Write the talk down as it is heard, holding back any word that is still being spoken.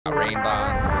Got rained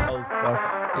on. Oh, stuff's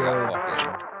I good.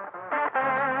 got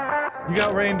fucking. You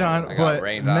got rained on, I got but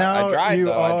rained on. now I dried you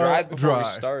though. are I dried before we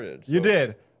dry. started. You so-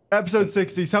 did. Episode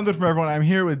 60, something from everyone. I'm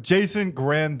here with Jason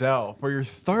Grandell for your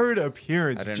third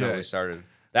appearance. I didn't Jay. know we started.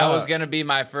 That was gonna be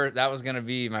my first. That was gonna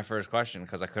be my first question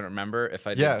because I couldn't remember if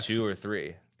I did Yes. 2 or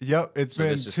 3. Yep, it's So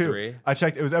been this is 2. 3? I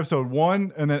checked. It was episode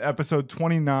 1 and then episode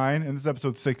 29 and this is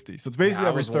episode 60. So it's basically I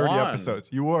every was 30 1. episodes.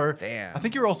 You were. Damn. I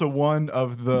think you were also one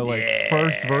of the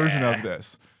first version of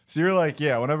this. So you're like,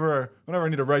 yeah, whenever I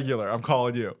need a regular, I'm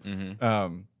calling you.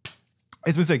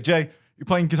 It's been sick. Jay, you're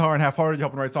playing guitar in Half-Hearted. You're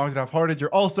helping write songs in Half-Hearted.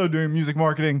 You're also doing music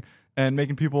marketing and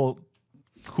making people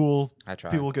cool. I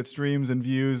try. People get streams and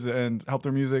views and help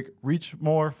their music reach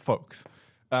more folks.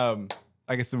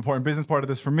 I guess the important business part of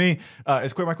this for me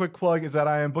is my quick plug is that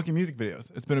I am booking music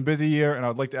videos. It's been a busy year, and I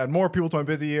would like to add more people to my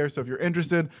busy year. So if you're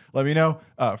interested, let me know.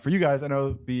 For you guys, I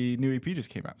know the new EP just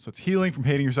came out. So it's Healing from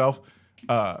Hating Yourself.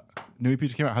 New EP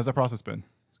just came out. How's that process been?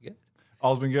 It's good.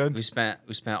 All's been good? We spent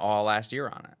all last year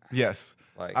on it. Yes.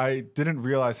 Like- I didn't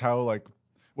realize how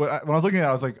when I was looking at it,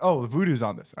 I was like, oh, the Voodoo's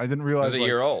on this. I didn't realize It was a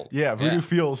year old. Yeah, Voodoo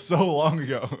feels so long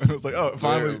ago. And it was like, oh, it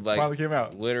finally came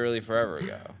out. Literally forever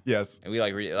ago. Yes. And we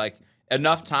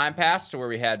enough time passed to where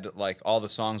we had all the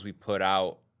songs we put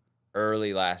out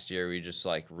early last year. We just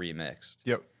remixed.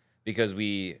 Yep. Because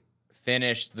we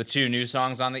finished the 2 new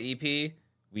songs on the EP.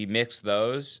 We mixed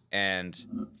those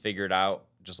and figured out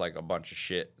just a bunch of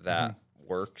shit that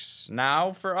works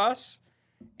now for us.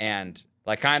 And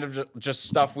kind of just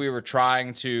stuff we were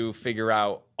trying to figure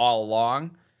out all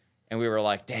along. And we were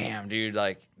like, damn, dude,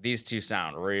 these 2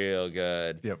 sound real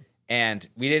good. Yep. And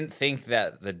we didn't think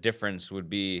that the difference would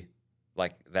be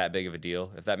that big of a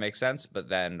deal, if that makes sense. But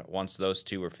then once those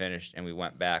 2 were finished and we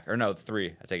went back, or no,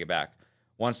 3, I take it back.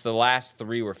 Once the last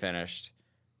 3 were finished,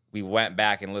 we went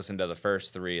back and listened to the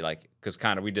first 3, because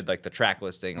we did the track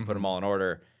listing and put them all in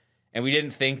order. And we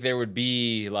didn't think there would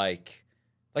be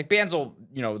bands will,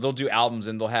 they'll do albums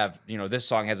and they'll have, this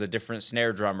song has a different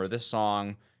snare drum or this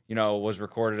song, was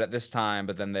recorded at this time,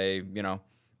 but then they,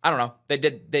 I don't know, they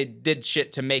did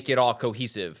shit to make it all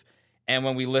cohesive. And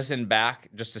when we listened back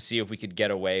just to see if we could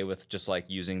get away with just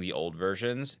using the old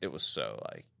versions, it was so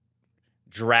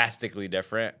drastically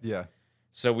different. Yeah.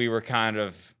 So we were kind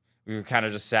of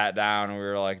just sat down and we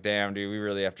were like, damn, dude, we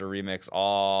really have to remix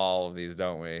all of these,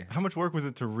 don't we? How much work was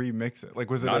it to remix it?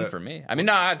 Was it None for me. I mean,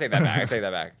 no, I'd take that back. I'd take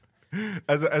that back.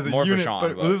 As a More for unit, Sean,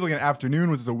 but but- was this an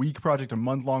afternoon? Was this a week project, a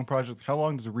month-long project? How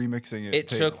long does remixing it It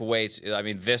take? took way too, I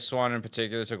mean, this one in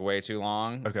particular took way too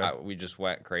long. Okay. We just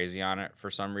went crazy on it for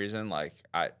some reason. I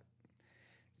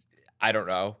don't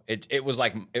know. It was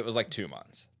like 2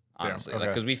 months, honestly. okay.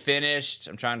 Because we finished,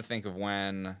 I'm trying to think of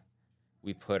when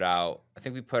we put out, I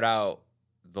think we put out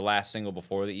the last single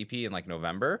before the EP in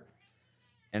November.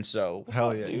 And so,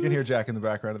 Hell yeah. You can hear Jack in the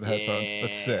background of the headphones.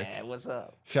 That's sick. What's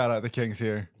up? Shout out the Kings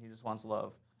here. He just wants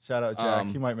love. Shout out Jack.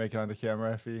 He might make it on the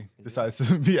camera if he decides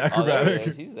to be Oh, there acrobatic. he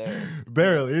is. He's there.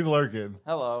 Barely. He's lurking.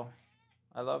 Hello.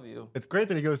 I love you. It's great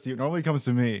that he goes to you. Normally he comes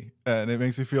to me, and it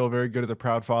makes me feel very good as a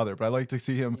proud father. But I like to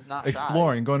see him He's not shy.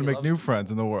 exploring, going to He make loves new you.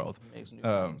 friends in the world. He makes new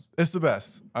friends. It's the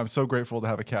best. I'm so grateful to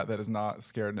have a cat that is not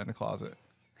scared in a closet.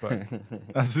 But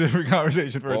that's a different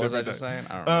conversation for What a was I different just day. saying?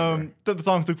 I don't remember. The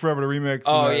songs took forever to remix.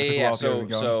 Oh and it took a yeah. while to get everything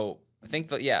going. So I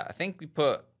think we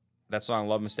put that song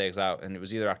 "Love Mistakes" out, and it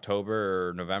was either October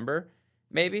or November,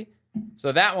 maybe.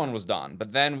 So that one was done.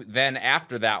 But then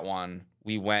after that one,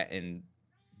 we went and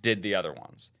did the other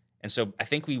ones. And so I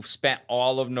think we spent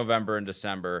all of November and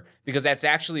December, because that's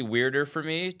actually weirder for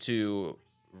me to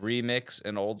remix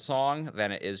an old song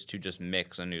than it is to just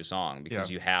mix a new song, because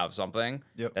you have something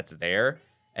that's there.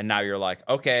 And now you're like,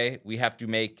 okay, we have to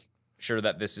make sure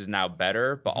that this is now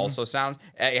better, but also sounds,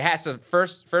 it has to,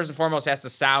 first and foremost, has to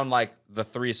sound like the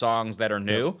 3 songs that are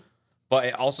new, but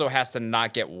it also has to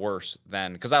not get worse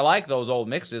than, because I like those old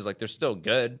mixes, they're still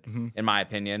good, in my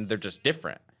opinion, they're just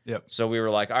different. Yep. So we were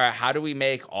like, all right, how do we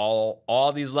make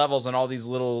all these levels and all these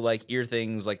little ear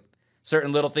things,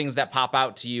 certain little things that pop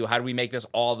out to you, how do we make this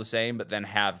all the same, but then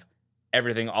have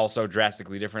everything also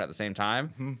drastically different at the same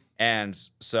time? And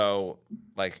so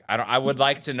I would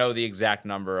like to know the exact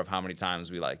number of how many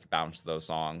times we bounced those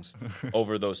songs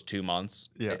over those 2 months.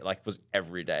 Yeah. It was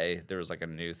every day there was a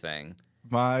new thing.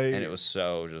 And it was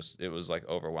it was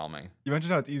overwhelming. You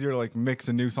mentioned how it's easier to mix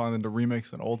a new song than to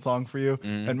remix an old song for you.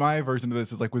 And my version of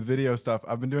this is with video stuff.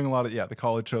 I've been doing a lot of the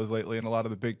college shows lately, and a lot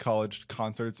of the big college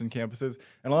concerts and campuses,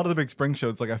 and a lot of the big spring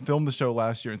shows. I filmed the show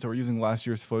last year, and so we're using last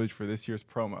year's footage for this year's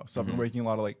promo. So I've been making a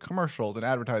lot of commercials and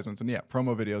advertisements and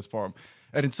promo videos for them.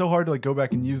 And it's so hard to like go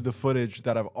back and use the footage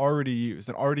that I've already used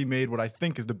and already made what I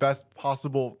think is the best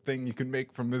possible thing you can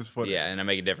make from this footage. Yeah, and I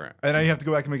make it different. And then you have to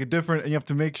go back and make it different, and you have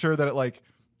to make sure that it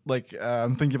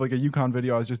I'm thinking of like a Yukon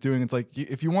video I was just doing. It's like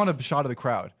if you want a shot of the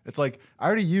crowd, it's like I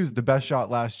already used the best shot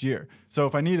last year. So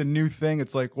if I need a new thing,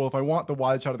 it's like, well, if I want the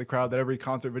wide shot of the crowd that every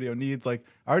concert video needs, like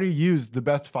I already used the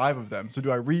best 5 of them. So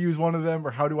do I reuse one of them,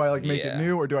 or how do I like make it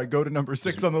new, or do I go to number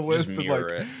 6 on the list and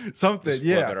like something? Just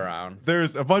flip it around.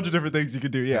 There's a bunch of different things you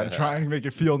could do. Yeah, to try and make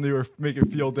it feel new or make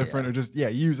it feel different, or just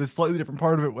use a slightly different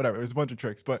part of it. Whatever. There's a bunch of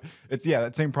tricks, but it's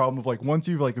that same problem of like once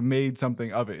you've like made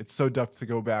something of it, it's so tough to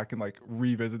go back and like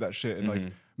revisit that shit and like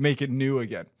make it new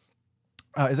again.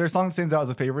 Is there a song that stands out as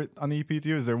a favorite on the EP to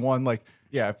you? Is there one like,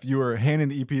 if you were handing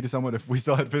the EP to someone, if we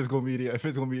still had physical media, if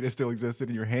physical media still existed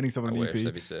and you were handing someone an EP,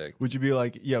 that'd be sick. Would you be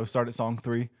like, start at song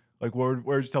 3? Like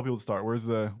where'd you tell people to start? Where's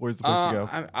the place to go?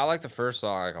 I like the first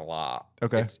song like a lot.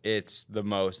 Okay. It's the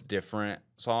most different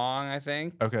song, I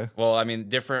think. Okay. Well, I mean,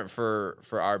 different for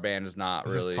our band is not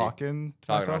Is really this talking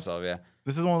to myself, yeah.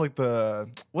 This is one like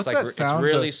what's it's like, that sound?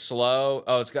 It's really slow.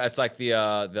 Oh, it's like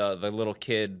the little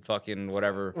kid fucking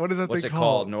whatever. What is that What's thing it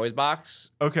called? Noise box?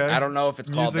 Okay. I don't know if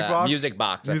it's called that. Music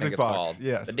box, I think it's called.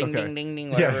 Yes. The ding ding ding ding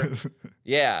whatever. Yes.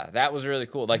 Yeah, that was really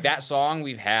cool. Like that song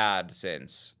we've had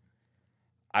since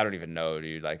I don't even know,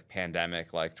 dude, like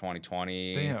pandemic, like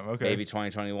 2020. Damn, okay. Maybe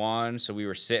 2021. So we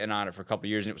were sitting on it for a couple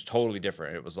years and it was totally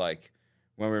different. It was like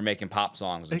when we were making pop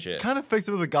songs and it shit. Kind of fixed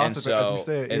it with the gossip as you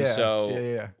say it. And yeah.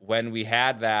 so when we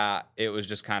had that, it was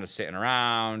just kind of sitting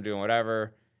around doing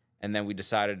whatever. And then we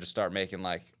decided to start making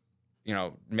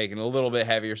making a little bit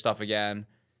heavier stuff again.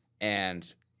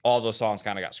 And all those songs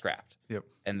kind of got scrapped. Yep.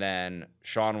 And then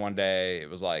Sean one day, it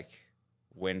was like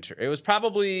winter. It was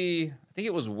probably, I think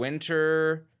it was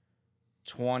winter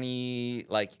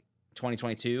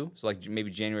 2022. So like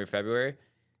maybe January, February.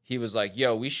 He was like,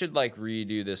 yo, we should like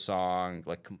redo this song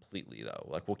like completely though.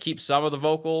 Like we'll keep some of the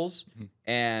vocals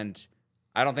and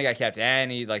I don't think I kept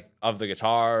any like of the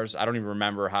guitars. I don't even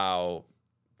remember how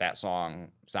that song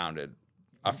sounded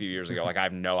a few years ago. Like I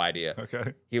have no idea.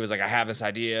 Okay. He was like, I have this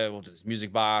idea. We'll do this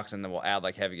music box and then we'll add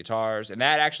like heavy guitars. And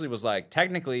that actually was like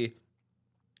technically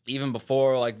even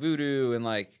before like Voodoo and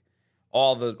like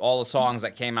all the songs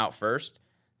that came out first,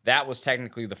 that was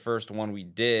technically the first one we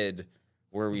did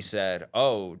where we said,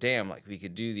 oh, damn, like we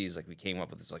could do these. Like we came up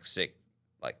with this like sick,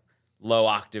 like low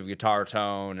octave guitar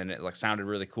tone and it like sounded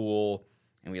really cool.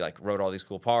 And we like wrote all these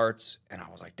cool parts. And I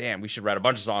was like, damn, we should write a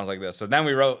bunch of songs like this. So then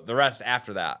we wrote the rest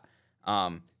after that.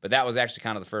 But that was actually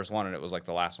kind of the first one and it was like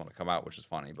the last one to come out, which is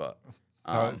funny. But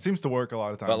it seems to work a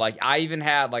lot of times. But like I even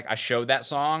had like I showed that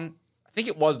song. I think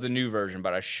it was the new version,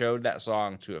 but I showed that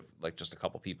song to like just a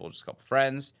couple people, just a couple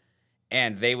friends.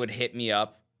 And they would hit me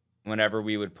up whenever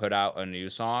we would put out a new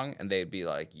song and they'd be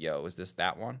like, yo, is this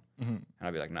that one? And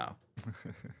I'd be like, no.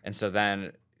 And so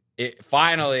then it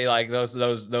finally like those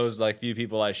like few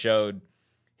people I showed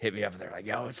hit me up and they're like,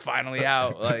 yo, it's finally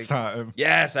out. Like, it's time.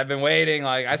 Yes, I've been waiting.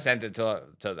 Like I sent it to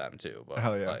them too, but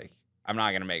hell yeah. Like I'm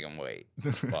not going to make them wait.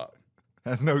 But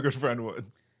as no good friend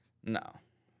would. No.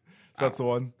 So that's the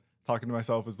one. Talking to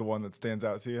Myself is the one that stands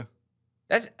out to you.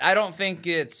 I don't think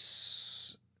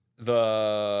it's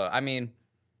I mean,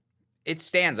 it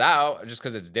stands out just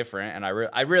because it's different, and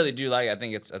I really do like. I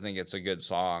think it's a good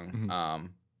song.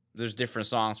 There's different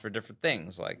songs for different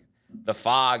things. Like the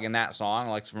fog in that song,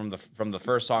 like from the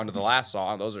first song to the last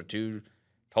song, those are two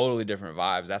totally different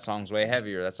vibes. That song's way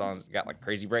heavier. That song's got like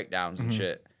crazy breakdowns and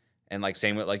shit. And like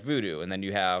same with like Voodoo. And then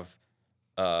you have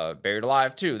Buried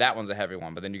Alive too. That one's a heavy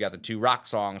one. But then you got the two rock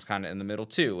songs kind of in the middle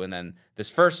too. And then this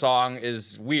first song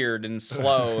is weird and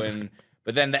slow and.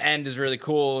 But then the end is really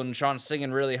cool, and Sean's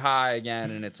singing really high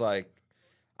again, and it's like,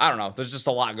 I don't know. There's just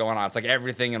a lot going on. It's like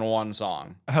everything in one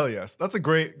song. Hell yes. That's a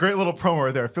great little promo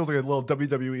right there. It feels like a little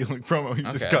WWE like promo you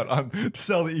just cut on to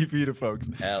sell the EP to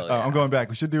folks. Hell yeah. I'm going back.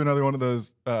 We should do another one of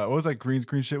those, what was that green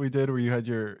screen shit we did where you had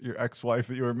your ex-wife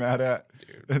that you were mad at?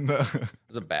 Dude, and it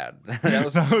was a bad. that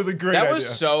was a great idea. That was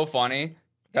so funny.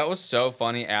 That was so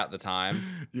funny at the time.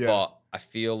 Yeah. But I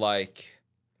feel like.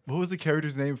 What was the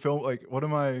character's name? What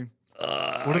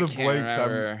are the blanks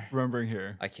I'm remembering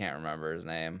here? I can't remember his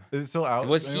name. Is it still out?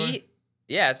 Was he?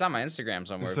 Yeah, it's on my Instagram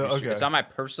somewhere. It's on my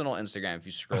personal Instagram if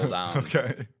you scroll down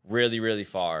really, really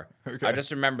far. Okay. I just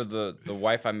remember the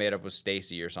wife I made up was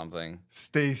Stacy or something.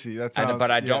 Stacy, that sounds... But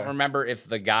I don't remember if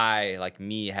the guy, like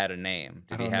me, had a name.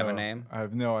 Did he have a name? I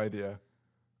have no idea.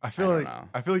 I feel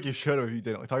like you should have if you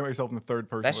didn't. Like talking about yourself in the third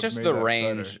person. That's just the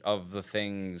range of the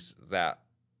things that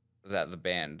the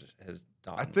band has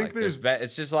done. I think like,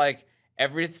 it's just like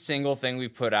every single thing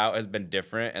we've put out has been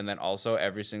different, and then also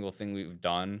every single thing we've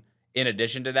done in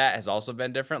addition to that has also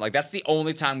been different. Like that's the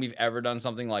only time we've ever done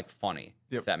something like funny,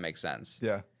 if that makes sense.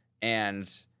 Yeah. And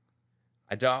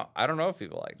I don't know if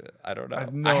people liked it. I don't know.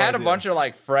 I had idea. a bunch of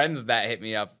like friends that hit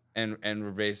me up and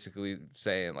were basically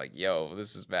saying like, "Yo,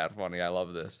 this is mad funny. I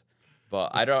love this."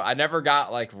 But I never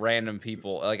got like random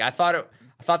people. Like I thought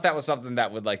that was something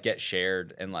that would like get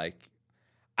shared and like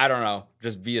I don't know,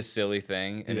 just be a silly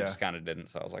thing, and it just kind of didn't.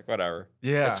 So I was like, whatever.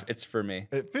 Yeah, it's for me.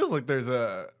 It feels like there's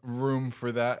a room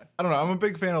for that. I don't know. I'm a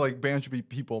big fan of like bands should be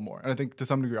people more, and I think to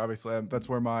some degree, obviously, that's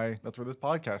where this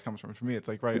podcast comes from. For me, it's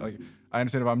like like I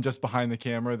understand if I'm just behind the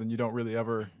camera, then you don't really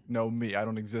ever know me. I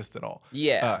don't exist at all.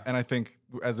 Yeah, and I think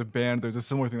as a band, there's a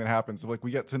similar thing that happens. So, like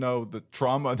we get to know the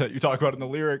trauma that you talk about in the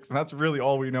lyrics, and that's really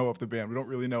all we know of the band. We don't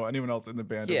really know anyone else in the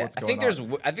band. Yeah, what's going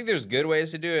on. I think there's good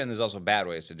ways to do it, and there's also bad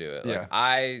ways to do it. Like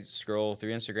I scroll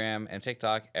through Instagram and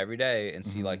TikTok every day and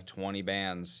see like 20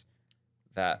 bands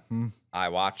that I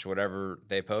watch whatever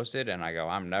they posted, and I go,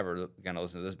 I'm never gonna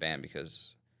listen to this band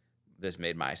because this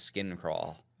made my skin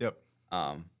crawl. Yep.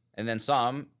 And then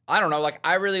some, I don't know, like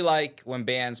I really like when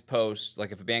bands post,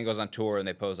 like if a band goes on tour and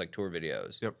they post like tour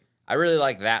videos. Yep. I really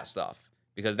like that stuff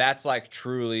because that's like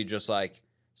truly just like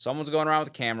someone's going around with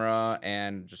a camera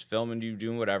and just filming you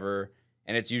doing whatever,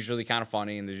 and it's usually kind of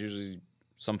funny and there's usually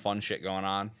some fun shit going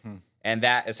on. And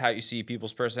that is how you see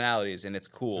people's personalities, and it's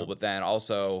cool. But then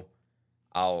also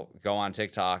I'll go on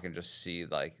TikTok and just see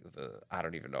like I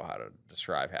don't even know how to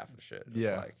describe half the shit.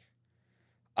 Just like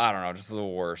I don't know, just the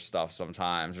worst stuff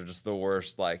sometimes, or just the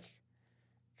worst like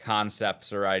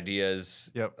concepts or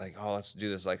ideas. Yep. Like, oh, let's do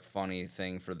this like funny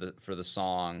thing for the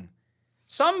song.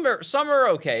 Some are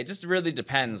okay. It just really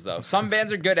depends though. Some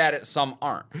bands are good at it, some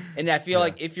aren't. And I feel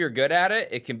like if you're good at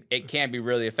it, it can be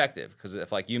really effective, because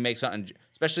if like you make something,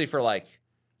 especially for like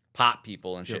pop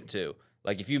people and shit too.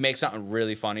 Like if you make something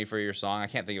really funny for your song, I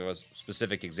can't think of a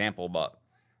specific example, but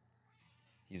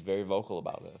he's very vocal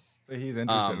about this. He's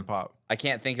interested in pop. I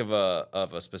can't think of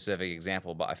a specific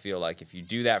example, but I feel like if you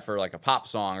do that for like a pop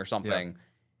song or something,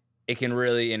 it can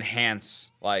really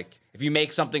enhance, like if you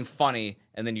make something funny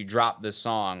and then you drop this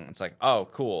song, it's like, oh,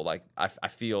 cool. Like I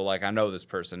feel like I know this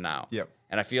person now. Yep.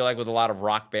 And I feel like with a lot of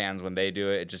rock bands, when they do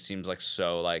it, it just seems like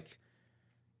so like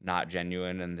not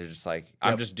genuine, and they're just like,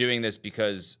 I'm just doing this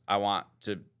because I want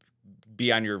to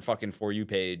be on your fucking For You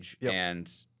page and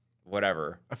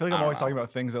whatever. I feel like I'm always talking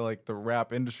about things that like the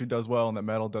rap industry does well and that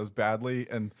metal does badly,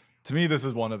 and to me, this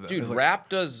is one of them. Dude, like,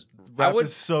 rap is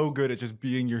so good at just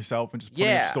being yourself and just putting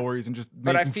up stories and just making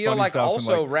funny stuff. But I feel like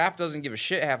also like, rap doesn't give a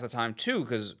shit half the time too,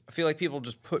 because I feel like people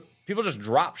just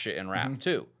drop shit in rap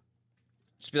too.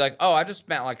 Just be like, oh, I just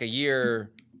spent like a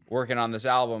year working on this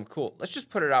album. Cool. Let's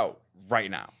just put it out right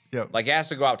now. Yep. Like it has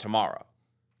to go out tomorrow.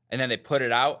 And then they put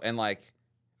it out, and like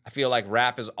I feel like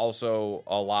rap is also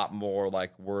a lot more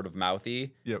like word of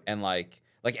mouthy. Yep. And like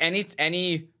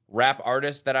any rap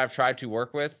artist that I've tried to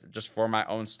work with just for my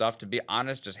own stuff, to be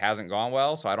honest, just hasn't gone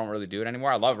well. So I don't really do it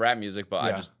anymore. I love rap music,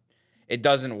 but it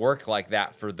doesn't work like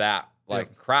that for that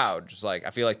like crowd. Just like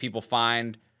I feel like people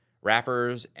find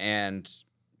rappers and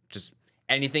just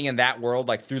anything in that world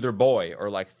like through their boy, or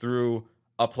like through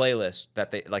a playlist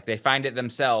that they find it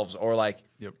themselves, or like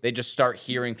they just start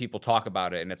hearing people talk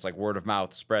about it, and it's like word of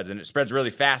mouth spreads, and it spreads really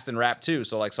fast in rap too.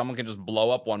 So like someone can just blow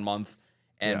up one month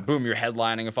and boom, you're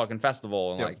headlining a fucking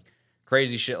festival and like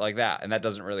crazy shit like that. And that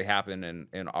doesn't really happen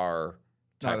in our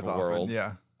type of world.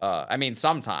 I mean,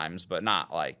 sometimes, but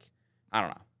not like, I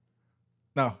don't know.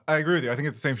 No, I agree with you. I think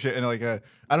it's the same shit. And like,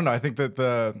 I don't know. I think that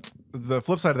the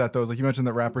flip side of that though is like you mentioned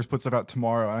that rappers put stuff out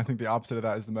tomorrow, and I think the opposite of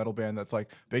that is the metal band that's like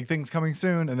big things coming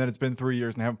soon, and then it's been 3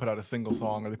 years and they haven't put out a single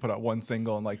song, or they put out one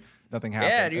single and like nothing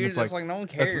happened. Yeah, dude, and it's like no one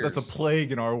cares. That's a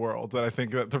plague in our world that I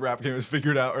think that the rap game has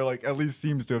figured out, or like at least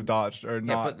seems to have dodged, or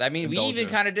not. But I mean, we even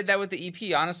kind of did that with the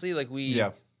EP. Honestly, like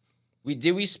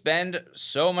we spend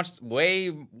so much way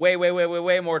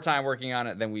more time working on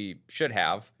it than we should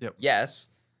have. Yes.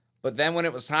 But then when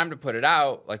it was time to put it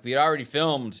out, like we had already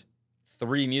filmed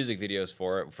 3 music videos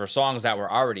for it, for songs that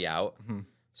were already out.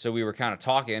 So we were kind of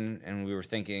talking, and we were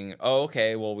thinking, oh,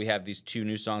 okay, well, we have these 2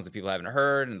 new songs that people haven't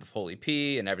heard, and the full EP,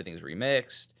 and everything's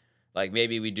remixed. Like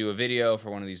maybe we do a video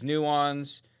for one of these new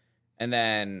ones. And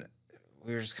then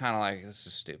we were just kind of like, this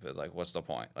is stupid. Like, what's the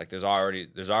point? Like there's already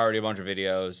a bunch of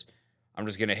videos. I'm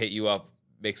just going to hit you up,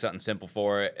 make something simple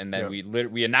for it. And then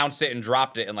we announced it and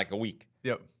dropped it in like a week.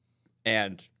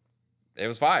 And it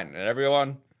was fine. And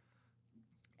everyone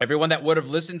that would have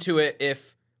listened to it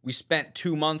if we spent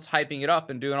 2 months hyping it up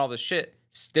and doing all this shit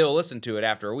still listened to it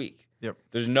after a week.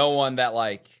 There's no one that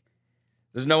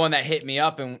hit me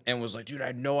up and was like, dude, I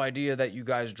had no idea that you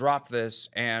guys dropped this,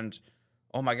 and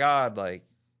oh my God, like,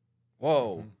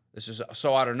 whoa. this is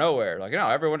so out of nowhere. Like, no,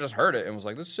 everyone just heard it and was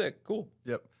like, this is sick, cool.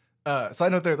 Yep.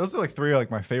 Side note there, those are like 3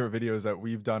 like my favorite videos that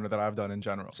we've done or that I've done in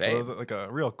general. Same. So those are like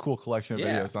a real cool collection of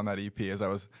videos on that EP. As I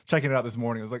was checking it out this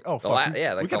morning, I was like, oh, fuck. Like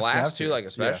the last 2, like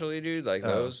especially, dude, like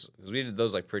those, because we did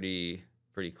those like pretty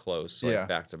close, like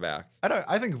back to back.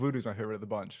 I think Voodoo's my favorite of the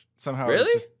bunch. Somehow,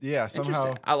 really?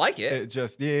 Somehow I like it. It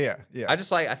just, I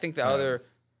just like, I think the other,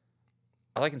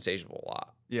 I like Insatiable a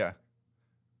lot. Yeah.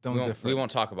 That one's different. We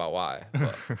won't talk about why,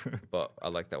 but I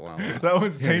like that one a lot. That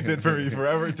one's tainted for me,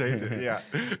 forever tainted. Yeah,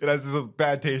 it has this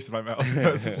bad taste in my mouth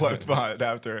that's left behind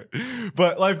after it.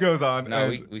 But life goes on. No,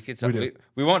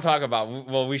 we won't talk about.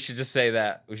 Well, we should just say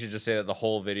that the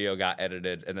whole video got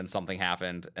edited and then something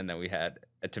happened and then we had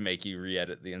to make you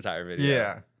re-edit the entire video.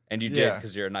 Yeah. And you did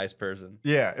because you're a nice person.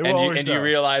 Yeah, and you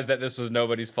realized that this was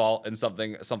nobody's fault and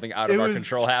something out of our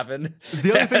control happened.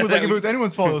 The other thing was like if it was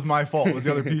anyone's fault, it was my fault. It was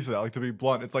the other piece of that. Like to be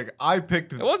blunt, it's like I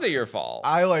picked. It wasn't your fault.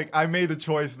 I made the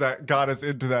choice that got us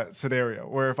into that scenario.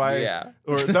 Where if or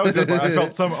that was the part, I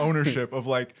felt some ownership of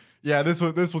like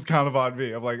this was kind of on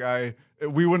me. Of like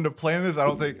we wouldn't have planned this. I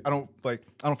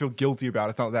don't feel guilty about it.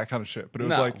 It's not that kind of shit. But it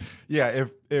was like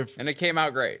if and it came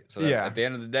out great. So at the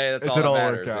end of the day, that's all that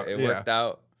matters. It worked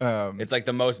out. It's like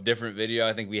the most different video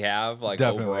I think we have, like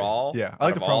overall. Yeah, I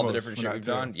like the all the different shit we've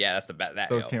done. Yeah, that's the best.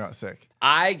 Those came out sick.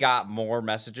 I got more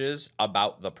messages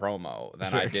about the promo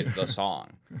than I did the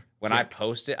song. When I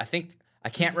posted, I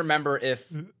can't remember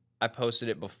if I posted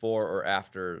it before or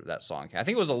after that song. I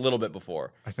think it was a little bit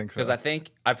before. I think so. Because I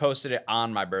think I posted it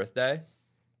on my birthday.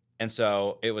 And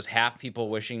so it was half people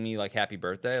wishing me like happy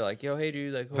birthday, like, yo, hey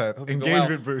dude, like hope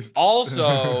engagement boost.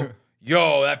 Also,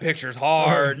 yo, that picture's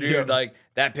hard, dude. Like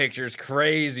that picture's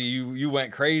crazy. You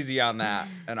went crazy on that.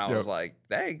 And I was like,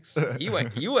 thanks. You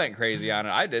went crazy on it.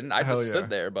 I didn't. I just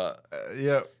stood there, but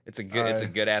it's a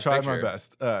good ass tried picture. My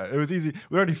best. It was easy.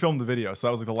 We already filmed the video, so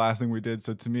that was like the last thing we did.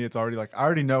 So to me, it's already like I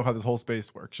already know how this whole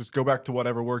space works. Just go back to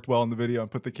whatever worked well in the video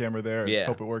and put the camera there and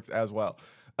hope it works as well.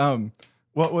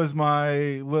 What was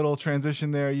my little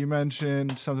transition there? You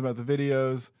mentioned something about the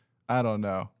videos. I don't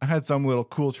know. I had some little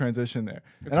cool transition there.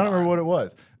 And I don't remember what it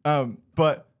was.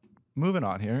 But moving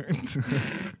on here.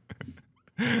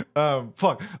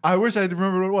 Fuck. I wish I had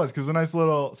remembered what it was because it was a nice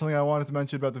little something I wanted to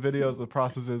mention about the videos, the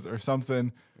processes or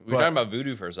something. We were talking about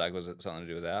Voodoo for a sec. Was it something to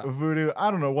do with that? Voodoo.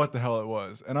 I don't know what the hell it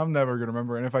was. And I'm never going to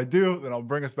remember. And if I do, then I'll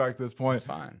bring us back to this point. It's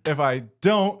fine. If I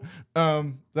don't,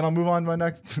 then I'll move on to my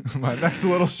next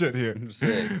little shit here.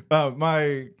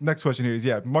 My next question here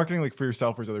is, marketing like for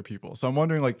yourself or other people. So I'm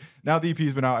wondering, like, now the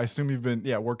EP's been out, I assume you've been,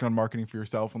 working on marketing for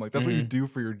yourself. And like, that's what you do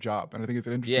for your job. And I think it's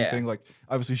an interesting thing. Like,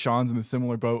 obviously Sean's in the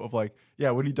similar boat of like,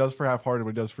 what he does for Half-Hearted,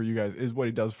 what he does for you guys is what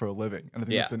he does for a living. And I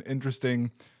think that's an interesting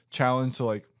challenge to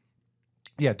like,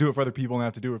 do it for other people and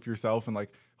have to do it for yourself and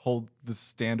like hold the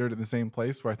standard in the same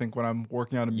place where I think when I'm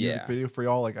working on a music video for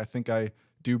y'all, like I think I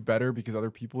do better because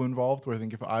other people involved, where I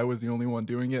think if I was the only one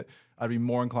doing it, I'd be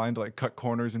more inclined to like cut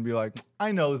corners and be like,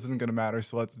 I know this isn't going to matter,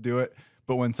 so let's do it.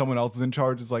 But when someone else is in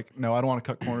charge, it's like, no, I don't want to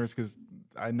cut corners because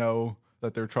I know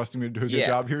that they're trusting me to do a good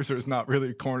job here, so there's not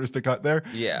really corners to cut there.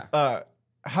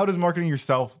 How does marketing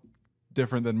yourself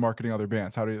different than marketing other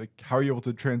bands? How are you able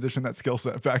to transition that skill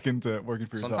set back into working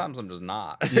for yourself? Sometimes I'm just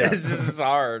not. It's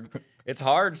hard. It's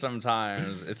hard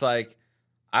sometimes. It's like,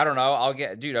 I don't know.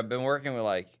 I've been working with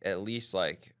like at least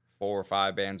like 4 or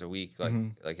 5 bands a week. Like,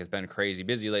 like it's been crazy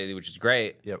busy lately, which is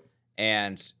great. Yep.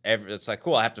 And it's like,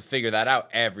 cool. I have to figure that out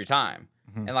every time.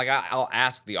 And like, I'll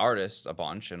ask the artist a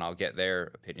bunch and I'll get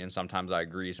their opinion. Sometimes I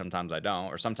agree, sometimes I don't.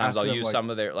 Or sometimes I'll use some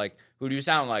of their, like, who do you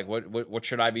sound like? What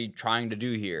should I be trying to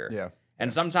do here? Yeah.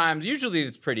 And sometimes, usually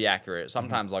it's pretty accurate.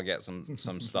 Sometimes I'll get some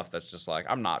stuff that's just like,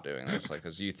 I'm not doing this, like,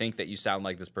 because you think that you sound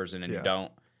like this person and you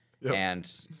don't. Yep.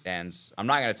 And I'm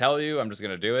not gonna tell you. I'm just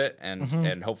gonna do it,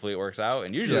 and hopefully it works out.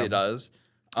 And usually it does.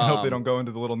 I hope they don't go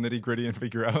into the little nitty gritty and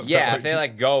figure out. If they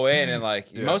like go in and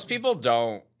like most people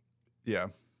don't.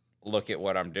 Look at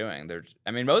what I'm doing.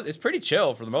 It's pretty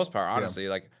chill for the most part, honestly.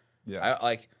 Like,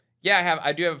 I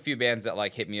do have a few bands that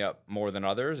like hit me up more than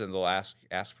others, and they'll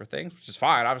ask for things, which is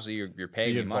fine. Obviously, you're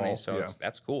paying me money, so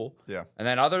that's cool. Yeah. And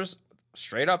then others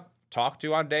straight up talk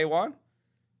to on day one,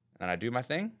 and I do my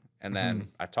thing, and then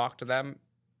I talk to them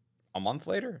a month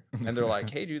later, and they're like,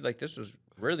 "Hey, dude, like this was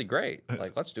really great.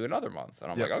 Like, let's do another month."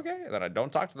 And I'm like, "Okay." And then I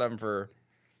don't talk to them for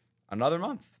another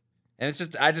month, and it's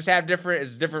just I just have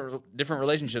different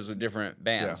relationships with different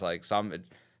bands. Like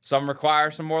some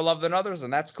require some more love than others,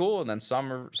 and that's cool. And then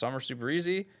some are super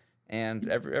easy, and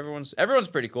everyone's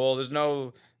pretty cool. There's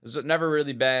never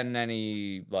really been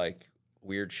any like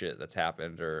weird shit that's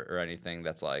happened or anything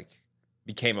that's like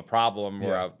became a problem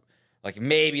where like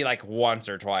maybe like once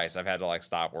or twice I've had to like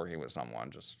stop working with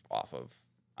someone just off of,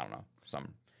 I don't know,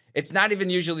 it's not even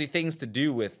usually things to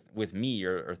do with me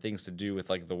or things to do with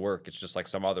like the work. It's just like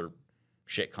some other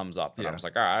shit comes up and I'm just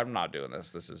like, all right, I'm not doing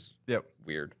this. This is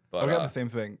weird. But I got the same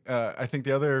thing. I think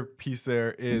the other piece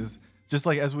there is just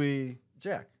like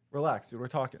Jack, relax, dude, we're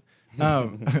talking.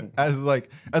 As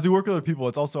we work with other people,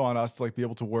 it's also on us to like be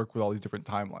able to work with all these different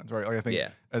timelines, right? Like I think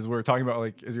as we're talking about,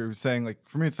 like as you're saying, like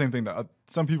for me, it's the same thing that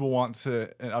some people want an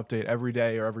update every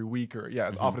day or every week or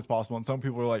as often as possible, and some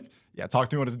people are like, talk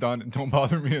to me when it's done and don't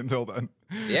bother me until then.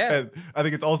 And I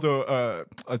think it's also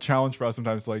a challenge for us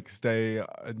sometimes to like stay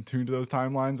in tune to those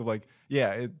timelines of like,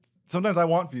 sometimes I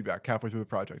want feedback halfway through the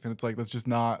project, and it's like that's just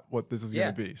not what this is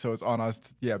going to be. So it's on us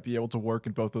to be able to work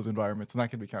in both those environments, and that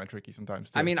can be kind of tricky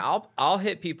sometimes too. I mean, I'll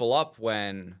hit people up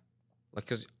when, like,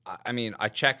 because I mean, I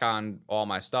check on all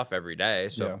my stuff every day.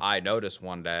 So if I notice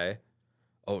one day,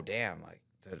 oh damn, like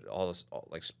all this,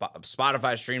 like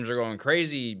Spotify streams are going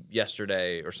crazy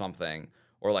yesterday or something,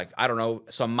 or like I don't know,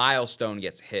 some milestone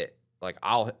gets hit. Like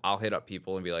I'll hit up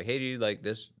people and be like, hey dude, like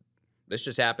this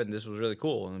just happened. This was really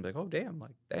cool. And I'm like, oh, damn,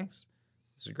 like, thanks.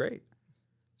 This is great.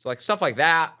 So, like, stuff like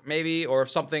that, maybe, or if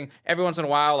something, every once in a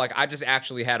while, like, I just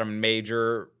actually had a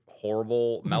major,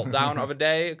 horrible meltdown of a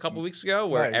day a couple weeks ago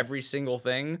where every single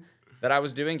thing that I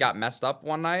was doing got messed up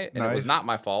one night. And it was not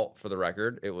my fault, for the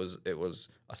record. It was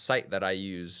a site that I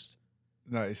used.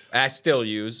 I still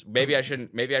use. Maybe I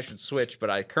should switch, but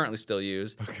I currently still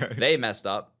use. They messed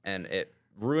up, and it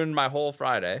ruined my whole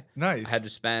Friday. I had to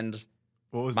spend...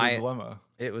 What was the dilemma?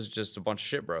 It was just a bunch of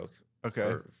shit broke.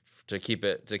 Okay. To keep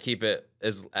it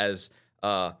as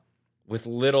with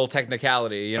little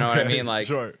technicality, you know what I mean? Like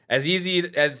as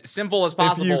easy, as simple as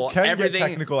possible. If you can get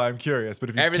technical, I'm curious, but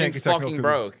if you everything can't get technical, fucking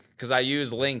broke because I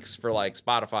use links for like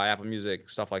Spotify, Apple Music,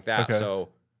 stuff like that. So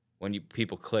when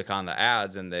people click on the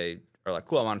ads and they are like,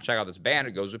 cool, I want to check out this band,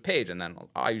 it goes to a page, and then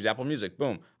I use Apple Music,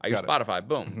 boom. I use Spotify,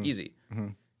 boom, easy.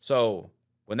 So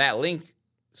when that link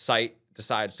site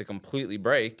decides to completely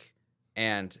break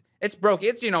and it's broke,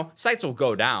 it's, sites will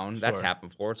go down. That's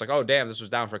happened before. It's like, oh damn, this was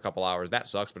down for a couple hours. That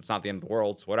sucks, but it's not the end of the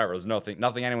world. It's whatever. There's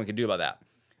nothing anyone can do about that.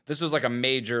 This was like a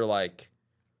major, like,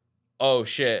 oh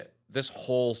shit, this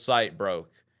whole site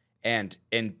broke. And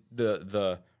in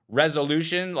the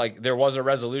resolution, like there was a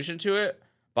resolution to it,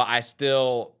 but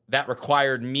that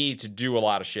required me to do a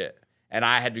lot of shit. And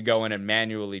I had to go in and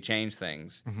manually change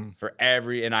things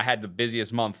and I had the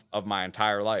busiest month of my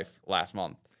entire life last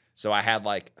month. So I had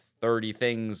like 30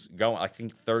 things going, I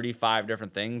think 35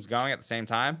 different things going at the same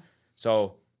time.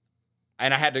 So,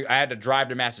 and I had to drive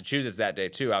to Massachusetts that day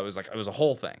too. I was like, it was a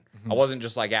whole thing. I wasn't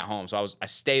just like at home. So I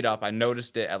stayed up. I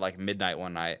noticed it at like midnight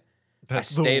one night. I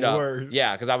stayed up.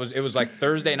 Yeah. Cause it was like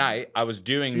Thursday night. I was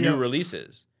doing new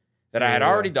releases that I had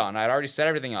already done. I had already set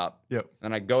everything up.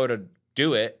 And I go to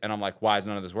do it, and I'm like, why is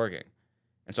none of this working?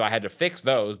 And so I had to fix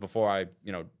those before I,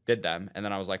 did them. And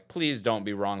then I was like, please don't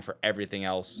be wrong for everything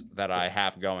else that I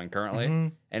have going currently.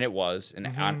 And it was, and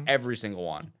on every single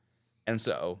one. And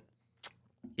so,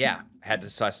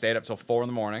 so I stayed up till 4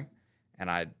 a.m, and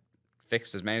I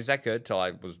fixed as many as I could till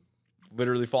I was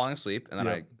literally falling asleep. And then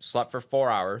I slept for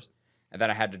 4 hours, and then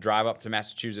I had to drive up to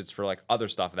Massachusetts for like other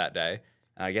stuff that day.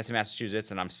 And I get to Massachusetts,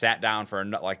 and I'm sat down for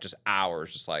like just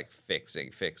hours, just like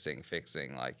fixing,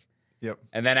 like.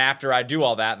 And then after I do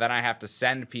all that, then I have to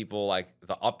send people like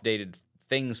the updated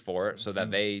things for it so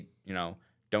that they,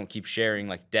 don't keep sharing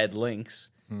like dead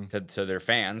links to their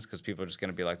fans, because people are just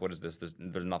gonna be like, "What is this?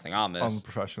 There's nothing on this."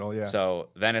 Unprofessional, yeah. So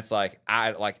then it's like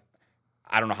I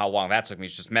don't know how long that took me.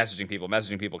 It's just messaging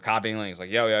people, copying links,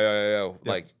 like yo,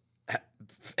 like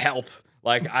help,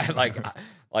 like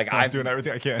I'm doing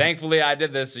everything I can. Thankfully, I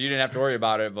did this, so you didn't have to worry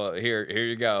about it. But here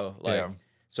you go. Like,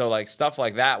 so like stuff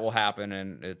like that will happen,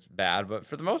 and it's bad. But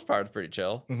for the most part, it's pretty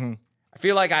chill. I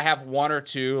feel like I have 1 or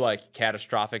 2 like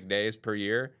catastrophic days per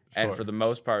year, and for the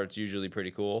most part, it's usually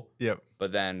pretty cool.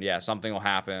 But then something will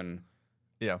happen.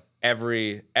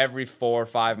 Every 4 or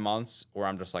 5 months, where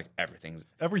I'm just like everything's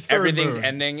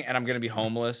ending, and I'm gonna be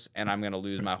homeless, and I'm gonna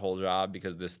lose my whole job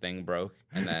because this thing broke,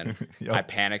 and then I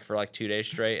panic for like 2 days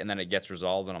straight, and then it gets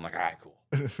resolved, and I'm like, all right, cool,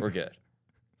 we're good.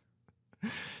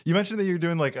 You mentioned that you're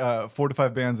doing like 4 to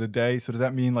 5 bands a day, so does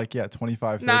that mean like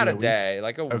 25? 30 Not a week? day,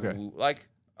 like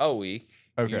a week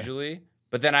usually.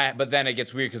 But then it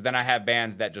gets weird because then I have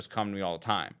bands that just come to me all the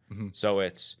time. So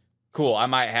it's cool. I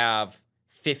might have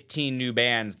 15 new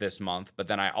bands this month, but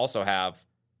then I also have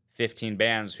 15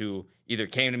 bands who either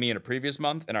came to me in a previous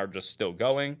month and are just still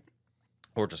going,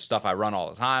 or just stuff I run all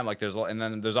the time. Like and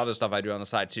then there's other stuff I do on the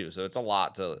side too. So it's a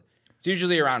lot it's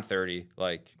usually around 30,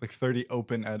 like 30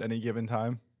 open at any given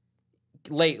time.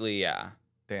 Lately, yeah.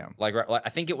 Damn. Like I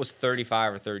think it was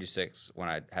 35 or 36 when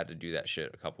I had to do that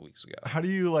shit a couple weeks ago. How do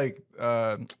you like?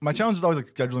 My challenge is always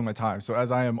like scheduling my time. So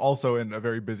as I am also in a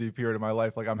very busy period of my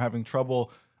life, like I'm having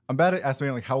trouble. I'm bad at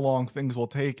estimating like how long things will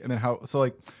take, and then how. So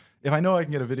like, if I know I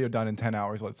can get a video done in 10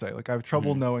 hours, let's say, like I have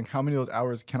trouble knowing how many of those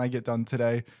hours can I get done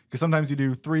today. Because sometimes you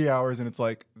do 3 hours and it's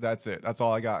like, that's it. That's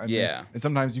all I got. And and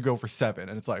sometimes you go for 7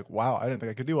 and it's like, wow, I didn't think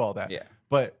I could do all that. Yeah.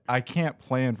 But I can't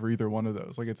plan for either one of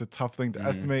those. Like it's a tough thing to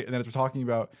estimate. And then if we're talking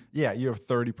about, yeah, you have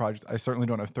 30 projects. I certainly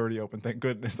don't have 30 open. Thank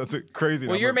goodness. That's a crazy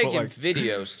Well, number. you're making like,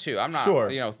 videos too. I'm not, Sure,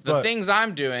 you know, the things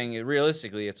I'm doing,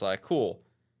 realistically, it's like, cool.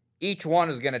 Each one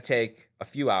is going to take a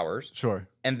few hours. Sure.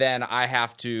 And then I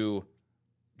have to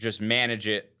just manage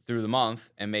it through the month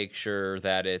and make sure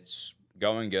that it's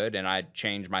going good. And I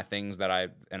change my things that I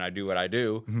do what I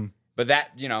do. But that,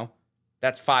 you know,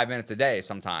 that's 5 minutes a day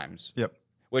sometimes. Yep.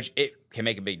 Which it can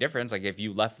make a big difference. Like if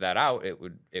you left that out, it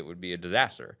would be a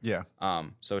disaster. Yeah.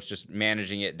 So it's just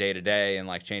managing it day to day and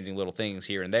like changing little things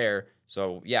here and there.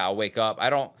 So yeah, I'll wake up.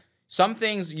 Some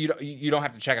things you don't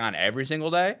have to check on every single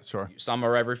day. Sure. Some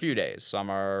are every few days. Some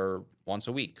are once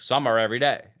a week. Some are every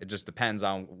day. It just depends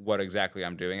on what exactly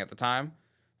I'm doing at the time.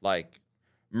 Like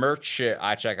merch shit,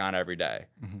 I check on every day.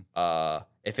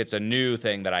 If it's a new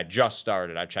thing that I just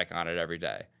started, I check on it every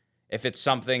day. If it's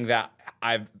something that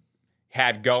I've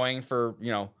had going for,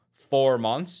 4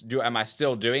 months, am I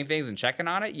still doing things and checking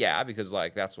on it? Yeah, because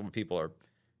like that's what people are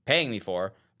paying me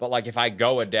for. But like if I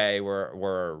go a day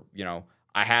where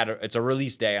it's a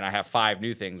release day and I have 5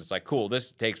 new things, it's like, cool,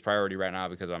 this takes priority right now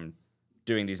because I'm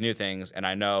doing these new things and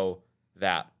I know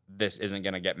that this isn't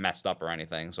going to get messed up or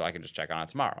anything, so I can just check on it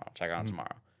tomorrow. I'll check on it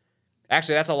tomorrow.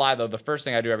 Actually, that's a lie, though. The first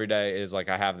thing I do every day is, like,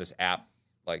 I have this app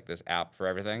for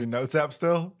everything. Your Notes app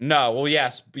still? No, well,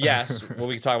 yes. Well,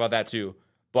 we can talk about that, too.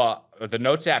 But the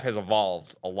Notes app has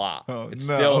evolved a lot. It's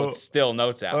still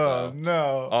Notes app, though.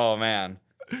 No. Oh, man.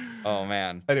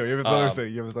 Anyway, you have this other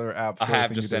thing. You have this other app. I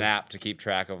have just an app to keep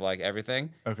track of, like, everything.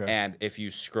 Okay. And if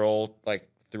you scroll, like,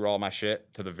 through all my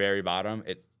shit to the very bottom,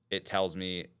 it tells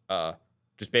me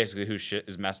just basically whose shit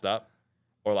is messed up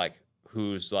or like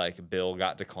whose like bill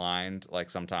got declined. Like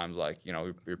sometimes like,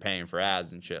 you're paying for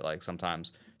ads and shit. Like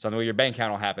sometimes something with your bank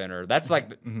account will happen, or that's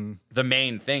like the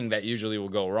main thing that usually will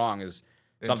go wrong is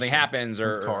something happens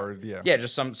or card.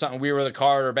 Just something weird with a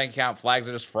card or bank account flags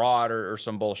it as fraud or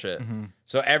some bullshit.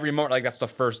 So every morning, like that's the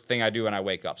first thing I do when I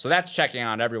wake up. So that's checking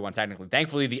on everyone technically.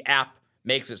 Thankfully the app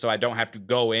makes it so I don't have to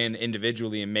go in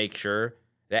individually and make sure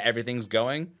that everything's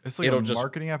going. It's like a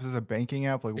marketing app. Is it a banking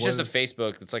app? Like it's just a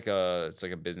Facebook. It's like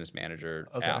a business manager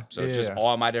app. So it's just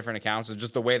all my different accounts. It's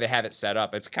just the way they have it set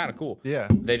up. It's kind of cool. Yeah.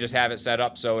 They just have it set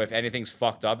up so if anything's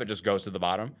fucked up, it just goes to the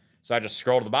bottom. So I just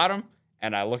scroll to the bottom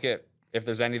and I look at if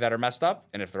there's any that are messed up,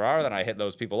 and if there are, then I hit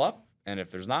those people up, and if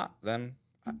there's not, then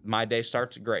my day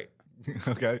starts great.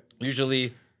 Okay.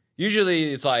 Usually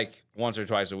it's like once or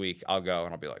twice a week I'll go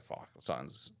and I'll be like, fuck,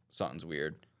 something's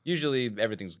weird. Usually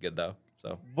everything's good though.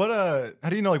 So how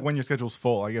do you know like when your schedule's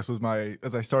full? I guess was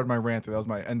as I started my rant, that was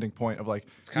my ending point of like,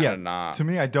 it's kind of not. To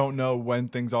me, I don't know when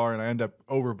things are, and I end up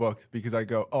overbooked because I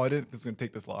go, oh, I didn't think this was gonna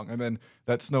take this long, and then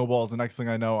that snowballs. The next thing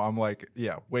I know, I'm like,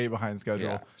 way behind schedule.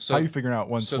 Yeah. So, how are you figuring out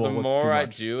when's full? So the what's more too I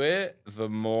much? do it, the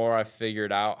more I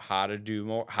figured out how to do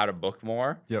more, how to book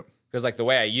more. Yep. Because like the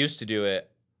way I used to do it,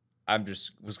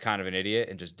 was kind of an idiot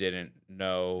and just didn't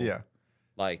know. Yeah.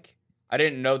 Like I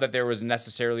didn't know that there was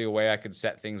necessarily a way I could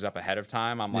set things up ahead of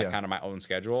time on like kind of my own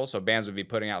schedule. So bands would be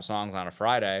putting out songs on a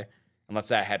Friday, and let's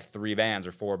say I had 3 bands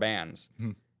or 4 bands,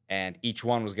 and each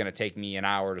one was going to take me an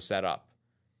hour to set up.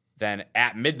 Then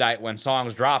at midnight when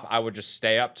songs drop, I would just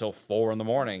stay up till 4 in the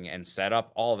morning and set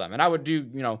up all of them. And I would do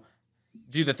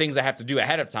the things I have to do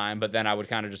ahead of time, but then I would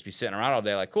kind of just be sitting around all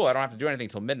day like, cool, I don't have to do anything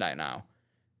till midnight now.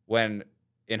 When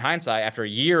in hindsight, after a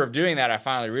year of doing that, I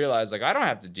finally realized, like, I don't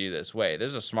have to do this. Wait,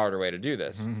 there's a smarter way to do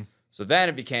this. So then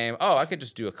it became, I could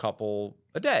just do a couple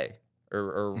a day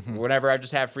or whenever I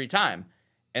just have free time.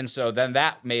 And so then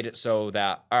that made it so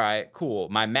that, all right, cool.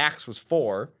 My max was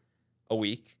 4 a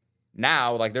week.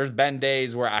 Now, like, there's been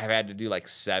days where I've had to do, like,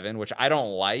 7, which I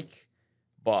don't like,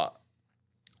 but,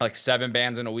 like, 7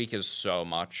 bands in a week is so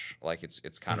much. Like, it's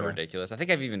kind of ridiculous. I think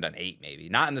I've even done 8, maybe.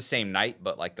 Not in the same night,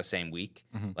 but, like, the same week.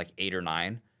 Like, 8 or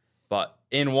 9. But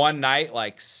in one night,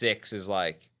 like, 6 is,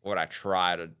 like, what I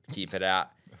try to keep it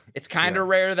at. It's kind of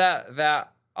rare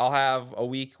that I'll have a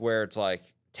week where it's,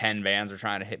 like, 10 bands are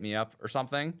trying to hit me up or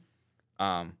something.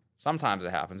 Sometimes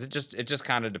it happens. It just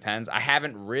kind of depends. I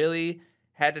haven't really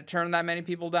had to turn that many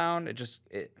people down.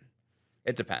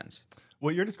 It depends.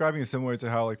 What you're describing is similar to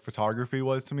how like photography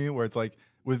was to me, where it's like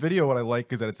with video, what I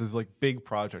like is that it's this like big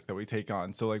project that we take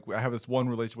on. So like I have this one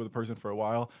relationship with a person for a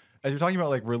while, as you're talking about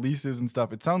like releases and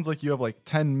stuff, it sounds like you have like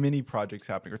 10 mini projects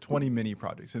happening or 20 mini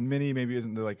projects. And mini maybe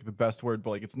isn't like the best word,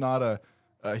 but like it's not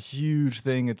a huge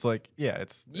thing. It's like,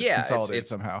 it's consolidated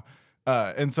somehow.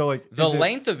 And so like the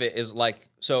length of it is like,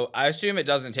 so I assume it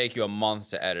doesn't take you a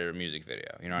month to edit a music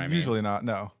video. You know what I mean? Usually not,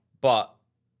 no. But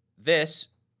this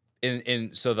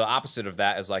so the opposite of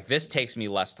that is like, this takes me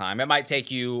less time. It might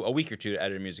take you a week or two to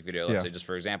edit a music video. Let's say, just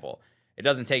for example, it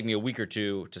doesn't take me a week or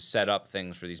two to set up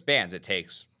things for these bands. It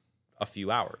takes a few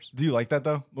hours. Do you like that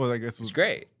though? Well, I guess it's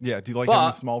great. Yeah. Do you like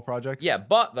having small projects? Yeah,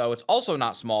 but though it's also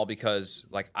not small because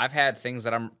like I've had things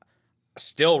that I'm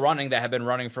still running that have been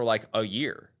running for like a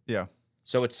year. Yeah.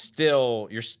 So it's still,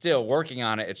 you're still working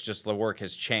on it. It's just the work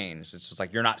has changed. It's just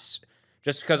like you're not,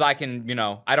 just because I can, you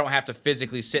know, I don't have to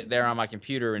physically sit there on my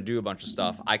computer and do a bunch of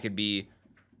stuff. I could be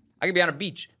on a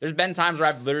beach. There's been times where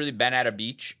I've literally been at a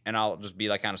beach and I'll just be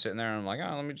like kind of sitting there and I'm like,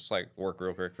 oh, let me just like work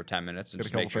real quick for 10 minutes and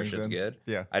just make sure shit's good.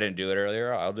 Yeah. I didn't do it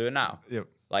earlier. I'll do it now. Yep.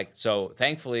 Like, so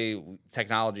thankfully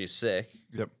technology is sick.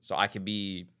 Yep. So I could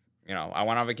be, you know, I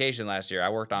went on vacation last year.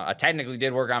 I technically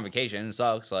did work on vacation. It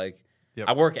sucks. Like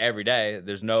I work every day.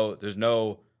 There's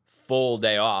no full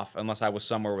day off unless I was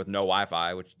somewhere with no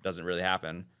Wi-Fi, which doesn't really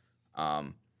happen.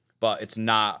 But it's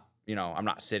not, you know, I'm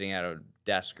not sitting at a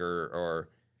desk or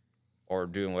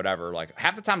doing whatever. Like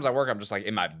half the times I work, I'm just like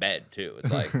in my bed too.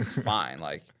 It's like, it's fine.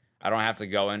 Like I don't have to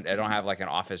go in. I don't have like an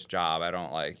office job. I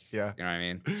don't like, you know what I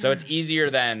mean? So it's easier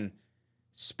than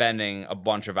spending a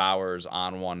bunch of hours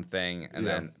on one thing and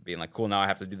then being like, cool, now I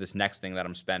have to do this next thing that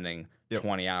I'm spending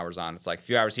 20 hours on. It's like a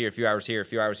few hours here, a few hours here, a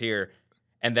few hours here.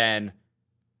 And then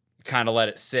kind of let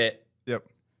it sit. Yep.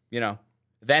 You know,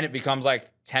 then it becomes like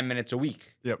 10 minutes a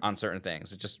week on certain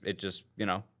things. It just, you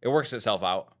know, it works itself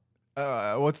out.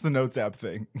 What's the Notes app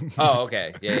thing? Oh,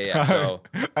 okay. Yeah. So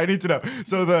I need to know.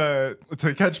 So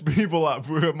to catch people up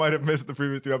who might have missed the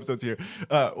previous 2 episodes here,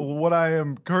 what I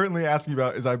am currently asking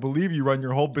about is I believe you run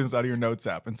your whole business out of your Notes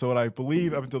app. And so what I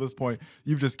believe up until this point,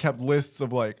 you've just kept lists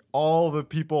of like all the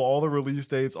people, all the release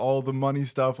dates, all the money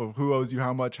stuff of who owes you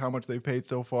how much they've paid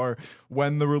so far,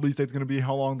 when the release date's going to be,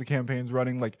 how long the campaign's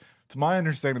running. Like to my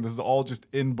understanding, this is all just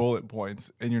in bullet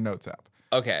points in your Notes app.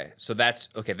 Okay, so that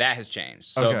has changed.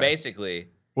 So basically,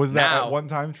 was that at one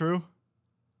time true?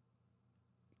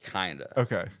 Kinda.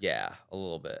 Okay. Yeah, a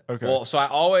little bit. Okay. Well, so I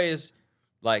always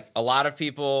like a lot of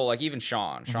people, like even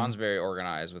Sean. Sean's very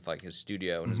organized with like his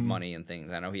studio and his money and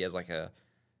things. I know he has like an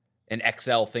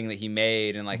Excel thing that he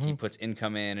made and like he puts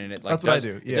income in and it like that's what I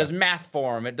do. Yeah. It does math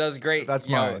for him. It does great. That's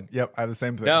mine. Yep, I have the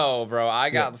same thing. No, bro, I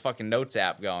got the fucking Notes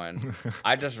app going.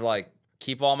 I just like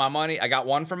keep all my money. I got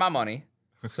one for my money.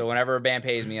 So whenever a band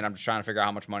pays me and I'm just trying to figure out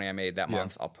how much money I made that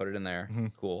month, I'll put it in there.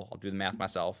 Cool. I'll do the math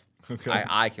myself. Okay.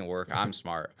 I can work. I'm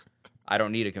smart. I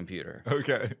don't need a computer.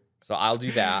 Okay. So I'll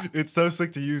do that. It's so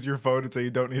sick to use your phone and say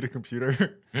you don't need a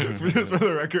computer. Just for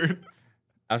the record.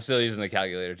 I'm still using the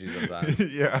calculator too sometimes.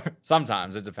 Yeah.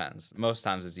 Sometimes it depends. Most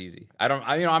times it's easy.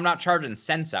 I'm not charging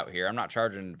cents out here. I'm not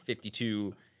charging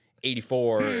 52.84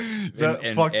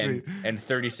 and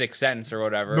 36 cents or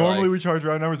whatever. Normally we charge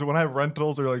round numbers, but when I have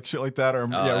rentals or like shit like that, or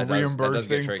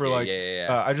reimbursing for like,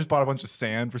 I just bought a bunch of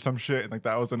sand for some shit, and like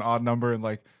that was an odd number, and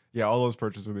like all those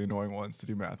purchases are the annoying ones to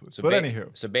do math with. So but anywho,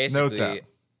 so basically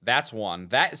that's one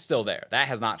that is still there. That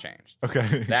has not changed.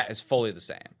 Okay, that is fully the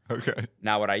same. Okay.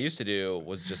 Now what I used to do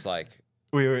was just like.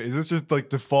 Wait, is this just like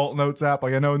default Notes app?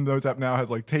 Like I know Notes app now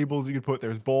has like tables you can put.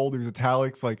 There's bold, there's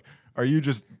italics. Like, are you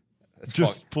just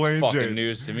plain fucking Jane?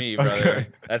 News to me, brother. Okay.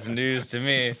 That's news to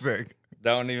me. Sick.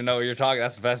 Don't even know what you're talking.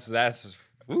 That's the best.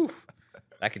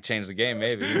 That could change the game,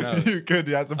 maybe. Who knows? You could.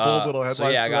 Yeah, it's a bold little headline. So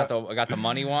yeah, I got the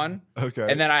money one. Okay.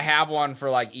 And then I have one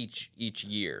for like each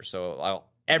year. So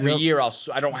every year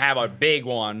I don't have a big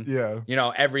one. Yeah. You know,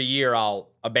 every year I'll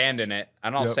abandon it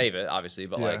and I'll save it, obviously,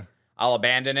 but like I'll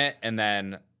abandon it and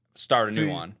then start a new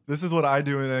one. This is what I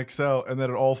do in Excel, and then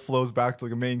it all flows back to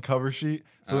like a main cover sheet.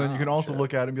 So then you can also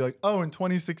look at it and be like, oh, in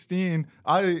 2016,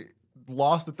 I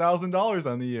lost $1,000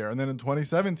 on the year. And then in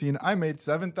 2017, I made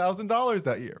 $7,000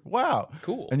 that year. Wow.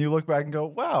 Cool. And you look back and go,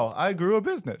 wow, I grew a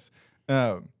business.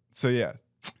 So yeah,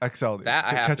 Excel. That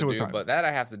I have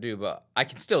to do, but I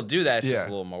can still do that. It's just a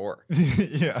little more work.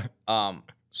 Yeah.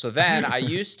 So then I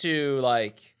used to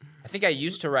I think I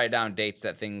used to write down dates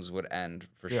that things would end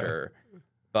for sure.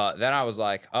 But then I was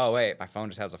like, oh, wait, my phone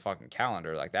just has a fucking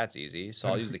calendar. Like, that's easy. So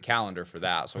I'll use the calendar for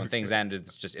that. So when things end,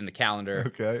 it's just in the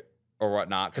calendar or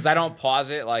whatnot. Because I don't pause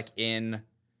it, if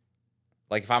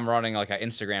I'm running, like, an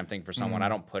Instagram thing for someone, I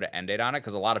don't put an end date on it.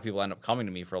 Because a lot of people end up coming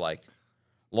to me for, like,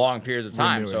 long periods of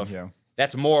time. Renewing,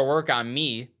 that's more work on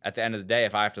me at the end of the day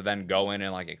if I have to then go in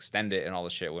and, like, extend it and all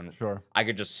this shit. When I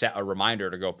could just set a reminder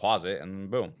to go pause it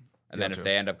and boom. And then if Gotcha.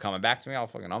 they end up coming back to me, I'll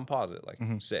fucking unpause it. Like,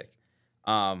 sick.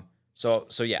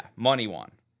 So yeah, money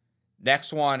one.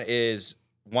 Next one is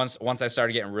once I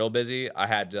started getting real busy, I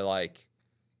had to like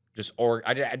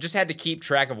I just had to keep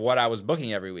track of what I was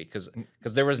booking every week because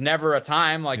there was never a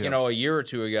time like, a year or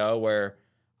two ago where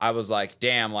I was like,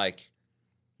 damn, like,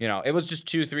 it was just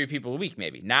 2-3 people a week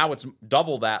maybe. Now it's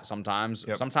double that sometimes,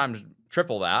 sometimes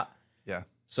triple that. Yeah.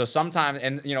 So sometimes,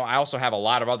 and I also have a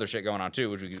lot of other shit going on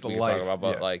too, which we can talk about,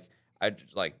 but like I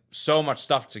like so much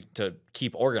stuff to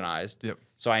keep organized. Yep.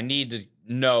 So I need to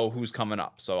know who's coming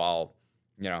up. So I'll,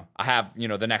 I have,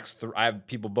 the next, I have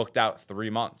people booked out 3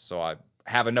 months. So I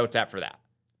have a notes app for that.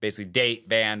 Basically date,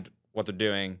 band, what they're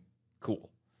doing. Cool.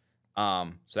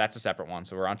 So that's a separate one.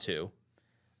 So we're on 2.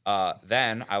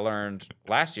 Then I learned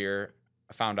last year,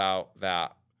 I found out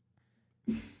that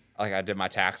like I did my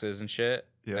taxes and shit.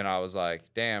 Yeah. And I was like,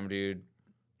 damn, dude,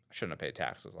 I shouldn't have paid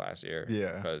taxes last year.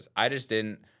 Yeah. Because I just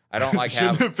didn't, I don't like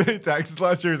shouldn't have paid taxes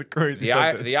last year is a crazy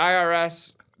sentence. The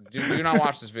IRS, do not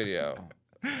watch this video.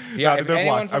 Yeah, if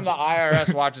anyone from the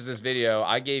IRS watches this video,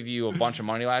 I gave you a bunch of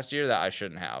money last year that I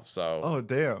shouldn't have. So, oh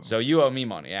damn. So you owe me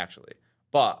money actually,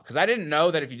 but because I didn't know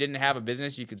that if you didn't have a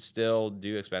business, you could still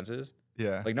do expenses.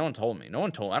 Yeah. Like no one told me. I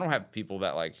don't have people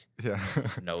that like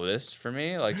know this for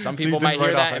me. Like some So people might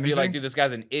hear that and be like, anything? dude, this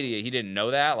guy's an idiot. He didn't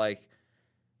know that. Like,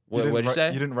 what'd you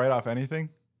say? You didn't write off anything?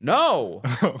 No,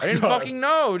 I didn't fucking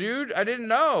know, dude. I didn't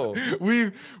know.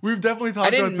 We've definitely talked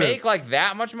about this. I didn't make like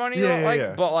that much money,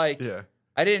 but like,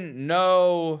 I didn't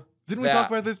know. Didn't we talk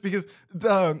about this? Because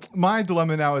my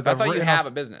dilemma now is I thought you have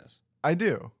a business. I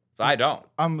do. But I don't.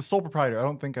 I'm a sole proprietor. I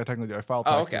don't think I technically do. I file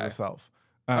taxes myself.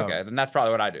 Okay, then that's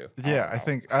probably what I do. Yeah, I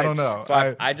think I don't know.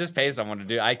 So I just pay someone to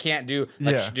do. I can't do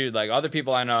like dude. Like other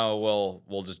people I know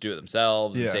will just do it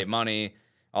themselves and save money.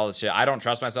 All this shit. I don't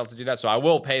trust myself to do that, so I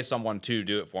will pay someone to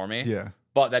do it for me. Yeah.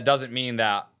 But that doesn't mean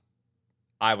that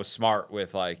I was smart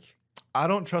with like. I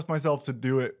don't trust myself to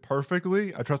do it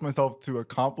perfectly. I trust myself to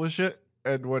accomplish it,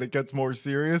 and when it gets more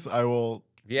serious, I will.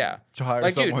 Yeah. Hire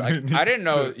like, someone. Dude, I didn't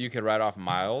know you could write off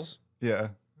miles.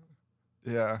 Yeah.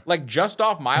 Yeah. Like just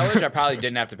off mileage, I probably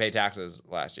didn't have to pay taxes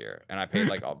last year, and I paid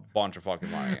like a bunch of fucking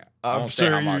money. I'm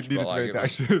sure you needed to pay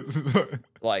taxes.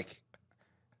 Like.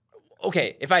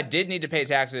 Okay, if I did need to pay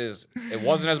taxes, it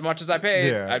wasn't as much as I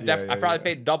paid. I probably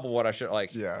paid double what I should.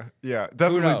 Like, yeah,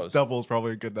 definitely double is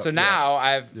probably a good number. So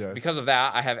now because of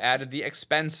that, I have added the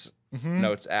expense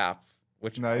notes app,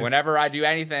 which whenever I do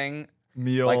anything,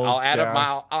 meals, like I'll add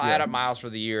up add up miles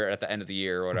for the year at the end of the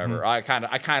year or whatever. I kind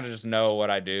of just know what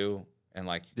I do and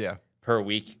like per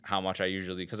week how much I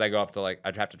usually because I go up to like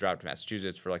I'd have to drive to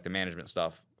Massachusetts for like the management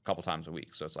stuff a couple times a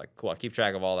week. So it's like cool. I keep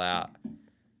track of all that.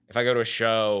 If I go to a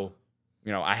show.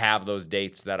 I have those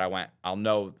dates that I went. I'll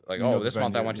know, like, this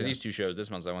month I went to these 2 shows. This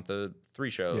month I went to 3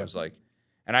 shows. Like,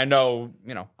 and I know,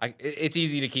 it's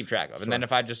easy to keep track of. Sure. And then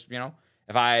if I just,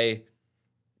 if I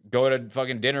go to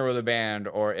fucking dinner with a band,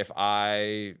 or if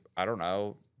I don't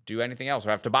know, do anything else, or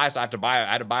I had to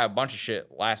buy a bunch of shit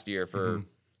last year for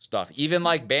stuff. Even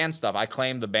like band stuff. I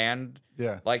claim the band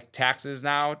like taxes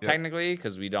now technically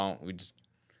because we don't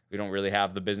really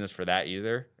have the business for that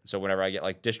either. So whenever I get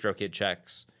like DistroKid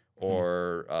checks.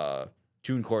 Or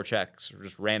TuneCore checks, or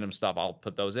just random stuff, I'll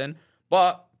put those in.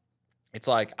 But it's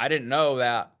like, I didn't know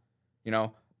that,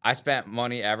 I spent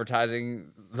money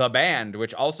advertising the band,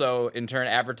 which also in turn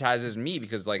advertises me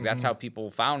because like that's how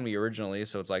people found me originally.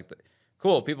 So it's like,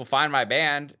 cool, people find my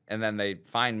band and then they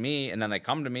find me and then they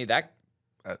come to me.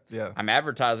 I'm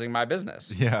advertising my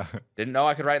business. Yeah. Didn't know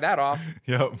I could write that off.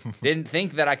 Yep. Didn't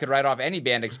think that I could write off any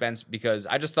band expense because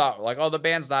I just thought like, the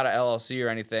band's not an LLC or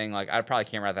anything. Like I probably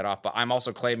can't write that off, but I'm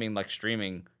also claiming like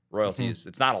streaming royalties.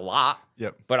 It's not a lot,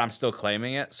 but I'm still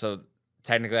claiming it. So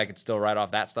technically I could still write off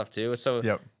that stuff too. So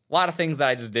a lot of things that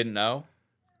I just didn't know.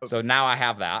 So now I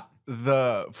have that.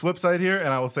 The flip side here, and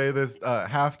I will say this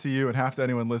half to you and half to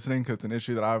anyone listening because it's an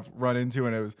issue that I've run into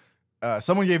and it was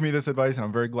someone gave me this advice, and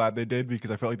I'm very glad they did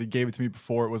because I felt like they gave it to me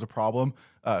before it was a problem.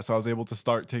 So I was able to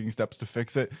start taking steps to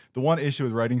fix it. The one issue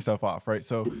with writing stuff off, right?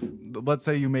 So let's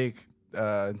say you make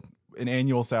an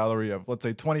annual salary of, let's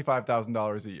say,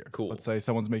 $25,000 a year. Cool. Let's say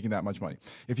someone's making that much money.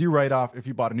 If you write off, if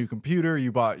you bought a new computer,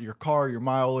 you bought your car, your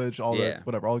mileage, all that,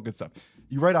 whatever, all the good stuff.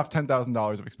 You write off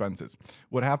 $10,000 of expenses.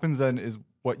 What happens then is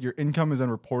what your income is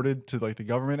then reported to like the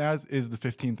government as is the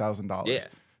 $15,000. Yeah.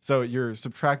 So you're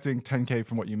subtracting $10K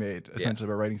from what you made, essentially,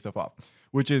 by writing stuff off,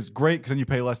 which is great because then you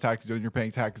pay less taxes and you're paying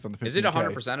taxes on the $15K. Is it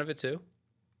 100% of it too?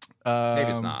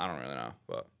 Maybe it's not. I don't really know.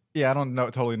 But Yeah, I don't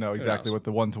totally know exactly knows? what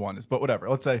the one-to-one is, but whatever.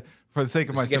 Let's say, for the sake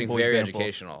of This my is getting simple very example,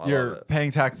 educational. I love you're it.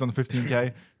 paying taxes on the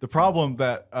 15K. The problem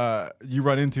that you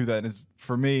run into then is,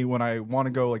 for me, when I want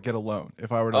to go like get a loan,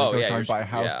 if I were to Oh, go yeah, try and buy a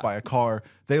house, buy a car,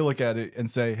 they look at it and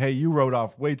say, hey, you wrote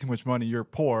off way too much money, you're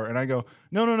poor. And I go,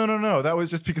 no, that was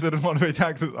just because I didn't want to pay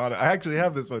taxes on it. I actually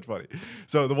have this much money.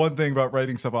 So the one thing about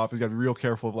writing stuff off is you got to be real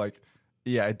careful of like,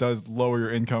 yeah, it does lower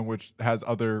your income, which has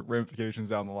other ramifications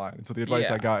down the line. And so the advice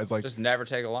I got is like, just never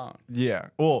take a loan. yeah,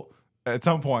 well, at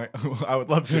some point, I would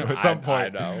love to. At some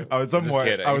point, I know. At some point,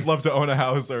 kidding. I would love to own a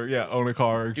house or own a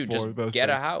car. Or Dude, explore just those get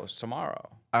things. a house tomorrow.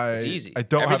 It's easy. I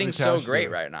don't Everything's have the so cash great to-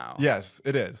 right now. Yes,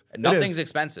 it is. And nothing's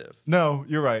expensive. No,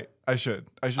 you're right. I should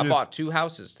I just, bought 2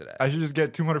 houses today. I should just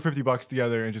get $250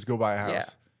 together and just go buy a house. Yeah.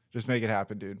 Just make it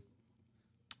happen, dude.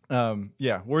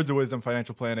 Yeah, words of wisdom,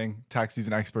 financial planning, tax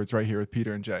season experts, right here with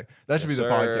Peter and Jay. That should be the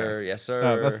podcast. Yes,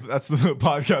 sir. That's the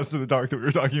podcast in the dark that we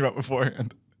were talking about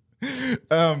beforehand.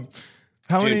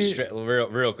 How Dude, many?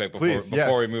 real quick before Please,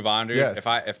 yes. we move on, dude. Yes.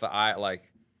 If the I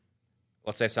like,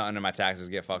 let's say something in my taxes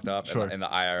get fucked up, Sure. and the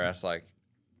IRS like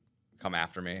come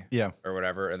after me, Yeah. or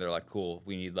whatever, and they're like, cool,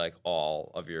 we need like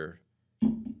all of your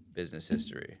business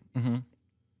history. Mm-hmm. And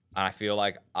I feel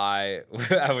like I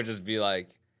would just be like,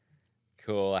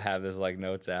 cool, I have this like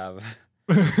notes app,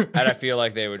 and I feel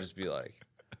like they would just be like,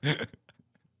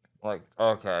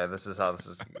 okay, this is how this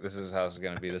is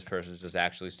gonna be. This person's just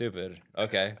actually stupid.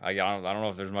 Okay, I don't know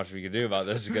if there's much we could do about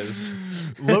this because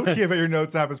Low key, I bet your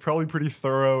notes app is probably pretty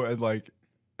thorough and like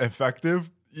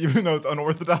effective, even though it's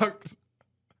unorthodox.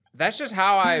 that's just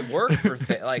how I work for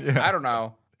like Yeah. I don't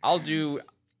know. I'll do.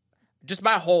 Just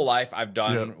my whole life, I've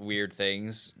done weird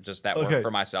things just that work for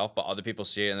myself, but other people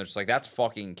see it and they're just like, "That's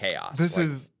fucking chaos." This like,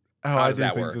 is how I does do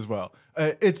that things work? as well.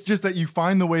 It's just that you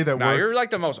find the way that no, works. you're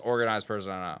like the most organized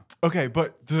person I know. Okay,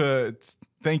 but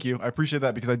thank you. I appreciate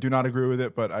that because I do not agree with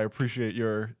it, but I appreciate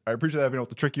that I've been able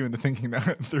to trick you into thinking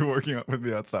that through working with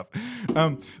me on stuff.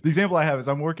 The example I have is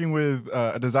I'm working with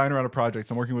a designer on a project.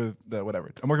 So I'm working with I'm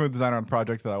working with a designer on a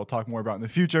project that I will talk more about in the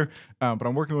future. But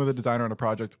I'm working with a designer on a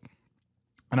project.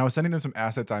 And I was sending them some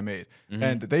assets I made,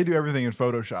 and they do everything in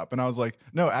Photoshop. And I was like,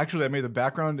 no, actually, I made the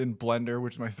background in Blender,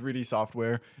 which is my 3D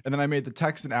software. And then I made the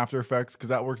text in After Effects because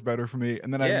that works better for me.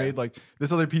 And then I made like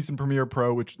this other piece in Premiere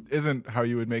Pro, which isn't how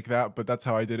you would make that, but that's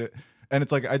how I did it. And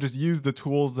it's like I just used the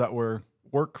tools that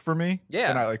work for me. Yeah.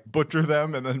 And I like butcher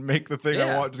them and then make the thing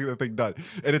I want to get the thing done.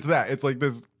 And it's that. It's like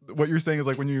this. What you're saying is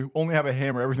like when you only have a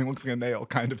hammer, everything looks like a nail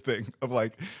kind of thing of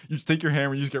like you just take your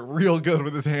hammer, you just get real good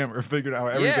with this hammer, figuring out how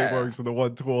everything works with the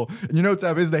one tool. And your notes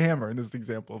app is the hammer in this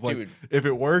example of like, Dude. if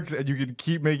it works and you can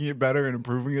keep making it better and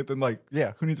improving it, then like,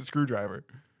 yeah, who needs a screwdriver?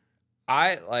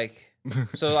 I like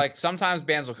so like sometimes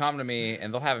bands will come to me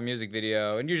and they'll have a music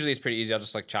video, and usually it's pretty easy. I'll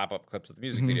just like chop up clips of the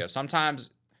music video.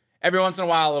 Sometimes every once in a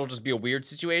while it'll just be a weird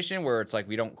situation where it's like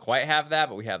we don't quite have that,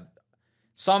 but we have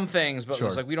some things, but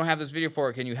it's like we don't have this video for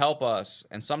it. Can you help us?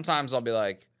 And sometimes I'll be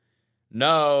like,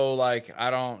 no, like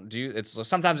I don't do it's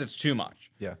sometimes it's too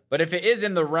much. Yeah. But if it is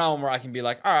in the realm where I can be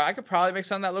like, all right, I could probably make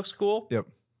something that looks cool. Yep.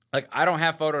 Like I don't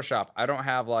have Photoshop. I don't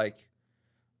have like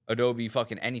Adobe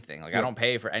fucking anything. Like I don't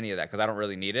pay for any of that because I don't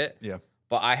really need it. Yeah.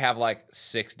 But I have like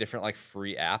 6 different like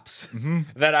free apps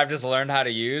that I've just learned how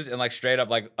to use. And like straight up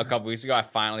like a couple weeks ago, I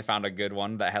finally found a good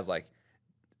one that has like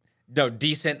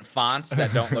decent fonts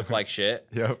that don't look like shit.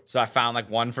 Yep. So I found like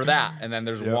one for that. And then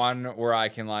there's one where I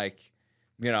can like,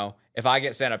 if I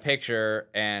get sent a picture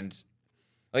and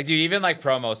like, dude, even like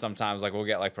promos sometimes, like we'll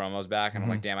get like promos back and I'm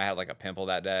like, damn, I had like a pimple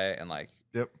that day. And like,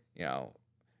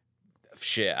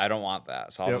 shit, I don't want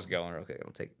that. So I'll just go and okay,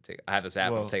 I'll take I have this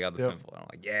app, I'll take out the pimple. And I'm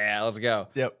like, yeah, let's go.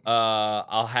 Yep.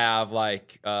 I'll have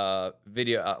like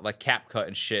video like CapCut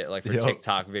and shit like for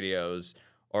TikTok videos.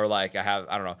 Or like I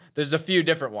don't know. There's a few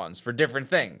different ones for different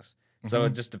things. So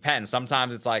it just depends.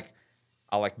 Sometimes it's like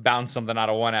I'll like bounce something out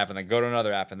of one app and then go to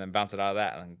another app and then bounce it out of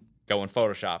that and then go in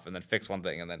Photoshop and then fix one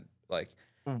thing and then like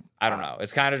I don't know.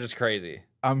 It's kind of just crazy.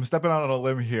 I'm stepping out on a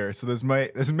limb here, so this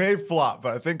may flop,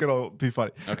 but I think it'll be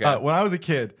funny. Okay. When I was a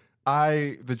kid,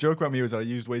 the joke about me was that I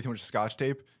used way too much Scotch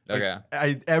tape. Like,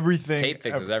 Okay. Everything. Tape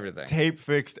fixes everything. Tape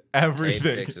fixed everything.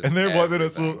 Tape fixes and there wasn't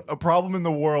everything. a problem in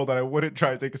the world that I wouldn't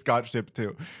try and take a Scotch tape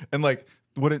to. And like,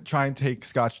 wouldn't try and take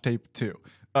Scotch tape to.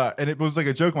 And it was like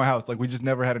a joke in my house. Like, we just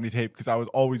never had any tape because I was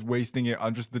always wasting it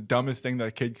on just the dumbest thing that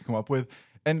a kid could come up with.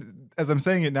 And as I'm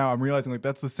saying it now, I'm realizing like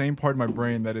that's the same part of my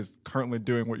brain that is currently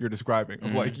doing what you're describing.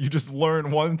 Of like you just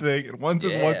learn one thing, and once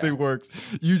this one thing works,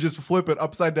 you just flip it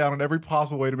upside down in every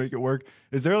possible way to make it work.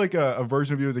 Is there like a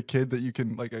version of you as a kid that you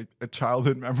can like a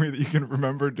childhood memory that you can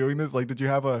remember doing this? Like, did you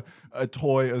have a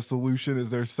toy, a solution?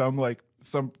 Is there some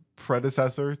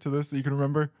predecessor to this that you can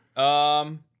remember?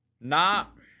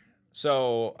 Not.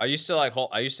 So I used to like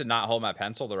I used to not hold my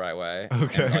pencil the right way.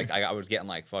 Okay. And, like I was getting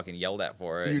like fucking yelled at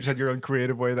for it. You just had your own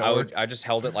creative way that worked. I just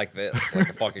held it like this, like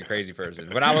a fucking crazy person.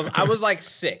 When I was like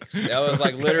 6. I was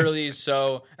like literally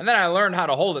so. And then I learned how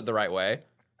to hold it the right way,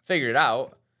 figured it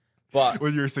out. But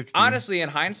When you were 16. honestly, in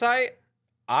hindsight,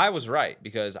 I was right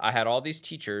because I had all these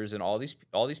teachers and all these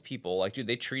people. Like, dude,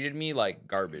 they treated me like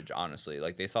garbage. Honestly,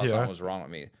 like they thought something was wrong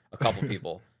with me. A couple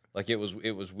people, like it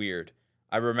was weird.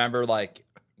 I remember like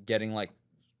getting like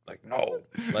no,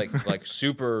 like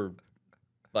super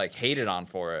like hated on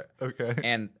for it. Okay.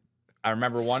 And I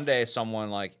remember one day someone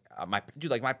like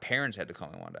my parents had to come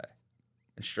in one day,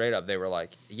 and straight up they were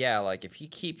like, yeah, like if he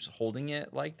keeps holding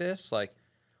it like this, like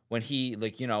when he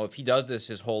like if he does this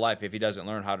his whole life, if he doesn't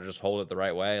learn how to just hold it the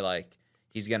right way, like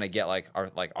he's gonna get like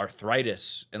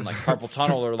arthritis and like carpal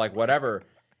tunnel or like whatever.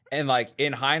 And like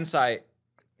in hindsight,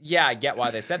 yeah, I get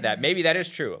why they said that. Maybe that is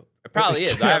true. It probably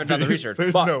is. I haven't done the research.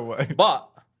 There's no way. But,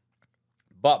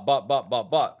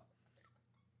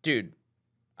 dude,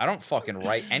 I don't fucking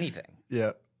write anything.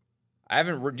 Yeah. I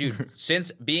haven't, dude,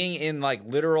 since being in like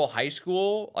literal high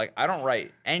school, like I don't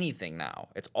write anything now.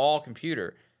 It's all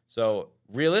computer. So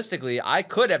realistically, I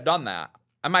could have done that.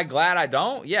 Am I glad I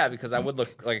don't? Yeah, because I would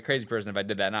look like a crazy person if I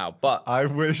did that now. But I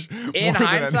wish in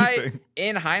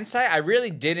hindsight, I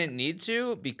really didn't need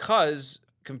to because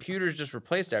computers just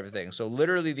replaced everything. So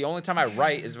literally the only time I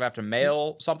write is if I have to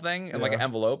mail something in like an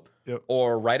envelope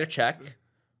or write a check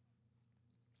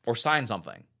or sign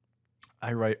something.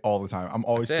 I write all the time. I'm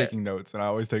always taking notes, and I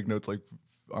always take notes like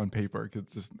on paper.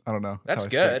 It's just I don't know. That's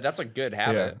good. That's a good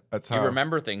habit. Yeah, that's how you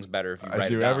remember things better if you write it down. I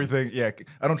do everything. Yeah,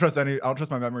 I don't trust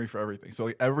my memory for everything. So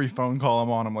like every phone call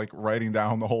I'm on, I'm like writing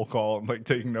down the whole call and like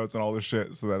taking notes on all this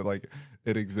shit so that like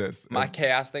it exists. My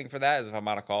chaos thing for that is if I'm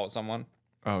on a call with someone.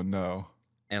 Oh no.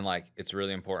 And like it's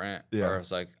really important. Yeah. Or it's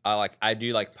like I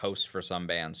do like posts for some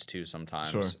bands too sometimes.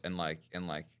 Sure. And like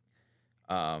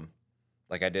I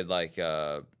did like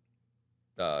New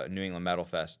England Metal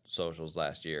Fest socials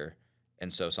last year.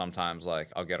 And so sometimes like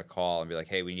I'll get a call and be like,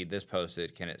 hey, we need this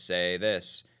posted. Can it say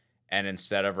this? And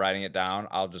instead of writing it down,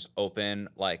 I'll just open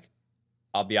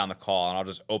I'll be on the call and I'll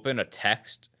just open a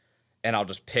text and I'll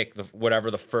just pick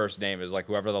whatever the first name is, like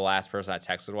whoever the last person I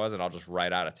texted was, and I'll just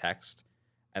write out a text.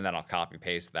 And then I'll copy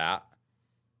paste that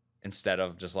instead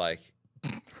of just like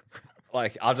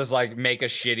I'll just like make a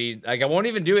shitty, like I won't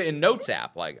even do it in Notes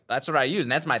app. Like that's what I use.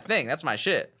 And that's my thing. That's my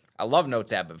shit. I love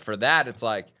Notes app. But for that, it's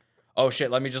like, oh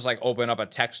shit, let me just like open up a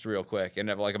text real quick. And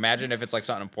like, imagine if it's like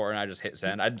something important, I just hit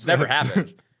send. It's never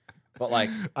happened. But like,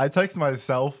 I text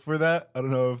myself for that. I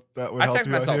don't know if that would help you. I text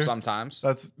myself sometimes.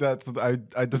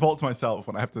 I default to myself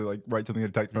when I have to like write something in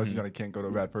a text message and I can't go to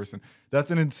a bad person. That's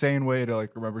an insane way to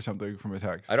like remember something from a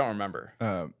text. I don't remember.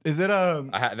 Is it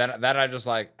I just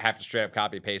like have to straight up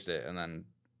copy paste it, and then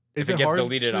if it gets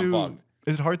deleted, I'm fucked.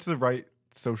 Is it hard to write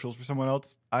socials for someone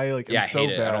else? I hate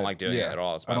it. I don't like doing it at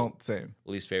all. It's my same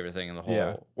least favorite thing in the whole.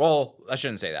 Yeah. Well, I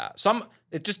shouldn't say that.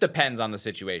 It just depends on the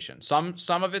situation. Some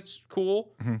of it's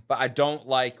cool, but I don't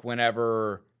like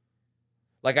whenever.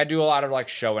 Like I do a lot of like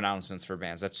show announcements for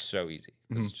bands. That's so easy.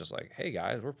 It's just like, hey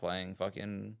guys, we're playing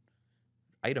fucking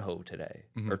Idaho today,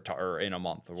 or in a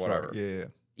month or whatever. Sure. Yeah.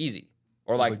 Easy.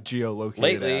 Or like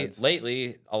geolocated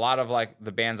lately, a lot of like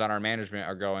the bands on our management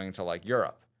are going to like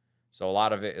Europe. So a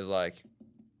lot of it is like,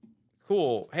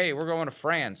 cool, hey, we're going to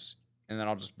France. And then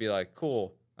I'll just be like,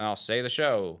 cool. And I'll say the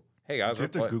show. Hey guys, do you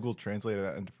have to Google translate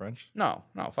that into French? No,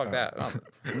 fuck that. No.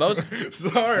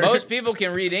 Most people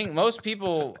can read Most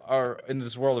people are in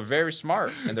this world are very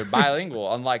smart and they're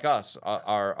bilingual, unlike us.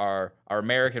 Our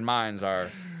American minds are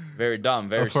very dumb,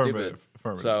 very stupid.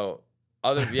 So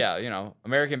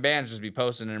American bands just be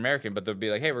posting in American, but they'll be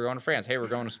like, hey, we're going to France. Hey, we're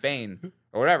going to Spain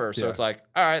or whatever. So it's like,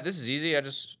 all right, this is easy.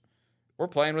 We're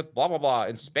playing with blah, blah, blah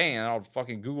in Spain. And I'll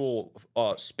fucking Google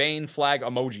Spain flag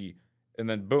emoji. And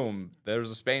then boom,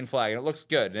 there's a Spain flag. And it looks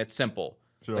good. And it's simple.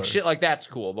 Sure. Like shit like that's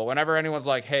cool. But whenever anyone's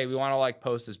like, hey, we want to like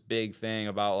post this big thing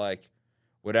about like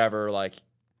whatever, like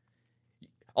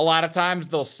a lot of times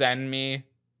they'll send me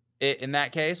it in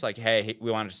that case. Like, hey, we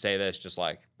wanted to say this. Just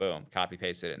like, boom, copy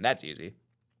paste it. And that's easy.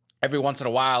 Every once in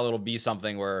a while, it'll be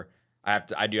something where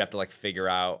I do have to like figure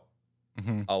out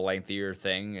a lengthier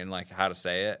thing and like how to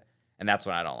say it. And that's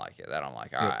when I don't like it. I don't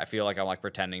like, all right, I feel like I'm like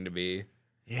pretending to be.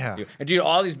 Yeah. And dude,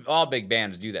 all big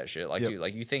bands do that shit. Like, dude,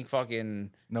 like you think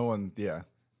fucking. No one,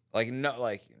 Like,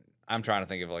 I'm trying to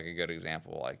think of like a good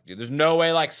example. Like, dude, there's no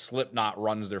way like Slipknot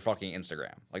runs their fucking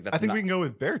Instagram. Like, that's I think we can go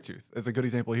with Beartooth as a good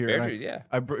example here. Beartooth, yeah.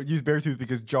 I use Beartooth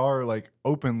because Jar like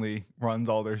openly runs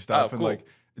all their stuff. And like,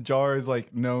 Jar is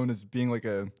like known as being like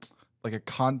a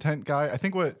content guy. I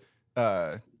think what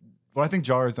Well, I think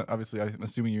Jar is obviously. I'm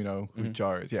assuming you know who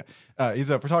Jar is. Yeah, he's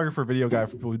a photographer, video guy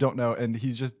for people who don't know, and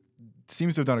he's just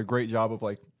seems to have done a great job of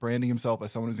like branding himself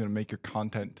as someone who's going to make your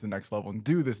content to the next level and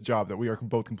do this job that we are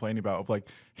both complaining about of like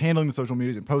handling the social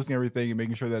medias and posting everything and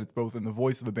making sure that it's both in the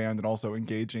voice of the band and also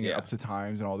engaging it up to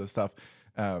times and all this stuff.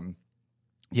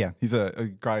 Yeah, he's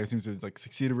a guy who seems to have like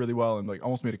succeeded really well and like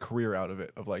almost made a career out of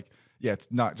it. Of like, yeah, it's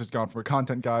not just gone from a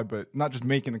content guy, but not just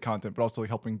making the content, but also like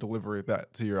helping deliver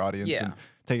that to your audience and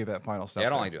take it that final step. Yeah, I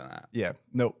don't like doing that. Yeah,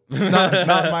 nope,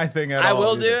 not my thing at all. I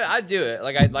will do it. I do it.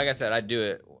 Like I said, I do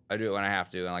it. I do it when I have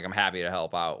to, and like I'm happy to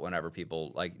help out whenever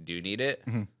people like do need it.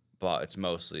 But it's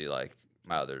mostly like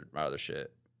my other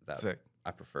shit that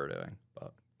I prefer doing.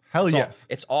 But hell yes,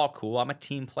 it's all cool. I'm a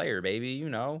team player, baby. You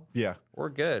know. Yeah, we're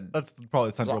good. That's probably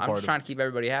the central part. I'm just trying to keep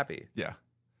everybody happy. Yeah,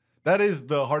 that is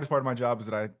the hardest part of my job is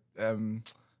that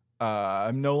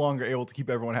I'm no longer able to keep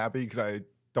everyone happy because I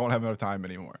don't have enough time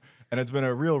anymore. And it's been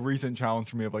a real recent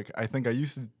challenge for me of like I think I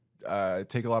used to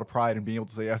take a lot of pride in being able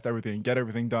to say yes to everything and get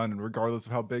everything done, and regardless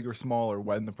of how big or small or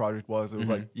when the project was, it was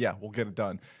like, yeah, we'll get it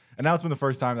done. And now it's been the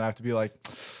first time that I have to be like,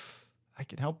 I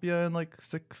can help you in like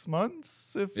 6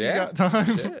 months if you got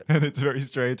time. And it's very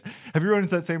strange. Have you run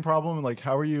into that same problem? And like,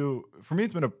 how are you? For me,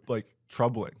 it's been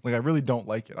troubling. Like I really don't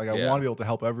like it. Like I want to be able to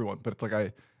help everyone, but it's like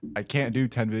I can't do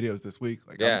 10 videos this week.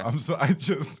 Like I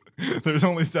just there's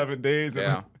only 7 days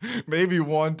and maybe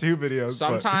 1-2 videos.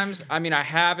 Sometimes I mean I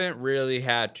haven't really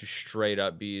had to straight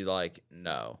up be like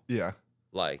no. Yeah.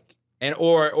 Like and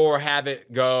or have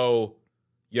it go,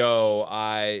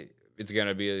 it's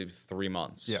gonna be 3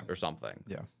 months or something.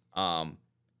 Yeah.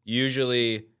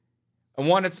 Usually and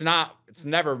one it's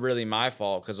never really my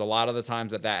fault because a lot of the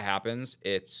times that happens,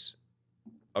 it's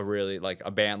a really like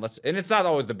a band and it's not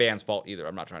always the band's fault either.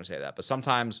 I'm not trying to say that, but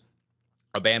sometimes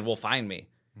a band will find me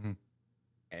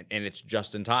and it's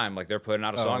just in time. Like they're putting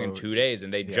out a song in 2 days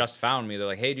and they just found me. They're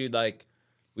like, hey dude, like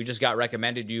we just got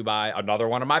recommended to you by another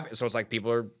one of my, so it's like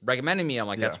people are recommending me. I'm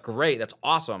like, that's great. That's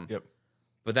awesome. Yep.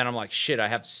 But then I'm like, shit, I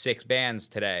have 6 bands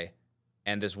today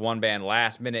and this one band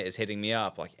last minute is hitting me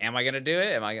up. Like, am I going to do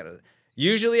it?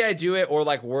 Usually I do it or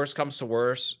like worst comes to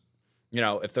worst. You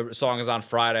know, if the song is on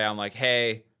Friday, I'm like,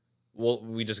 hey,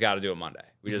 we just got to do it Monday.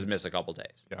 We just miss a couple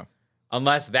days. Yeah.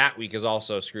 Unless that week is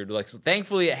also screwed. Like, so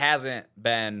thankfully, it hasn't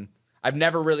been. I've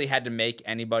never really had to make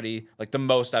anybody like the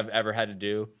most I've ever had to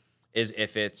do is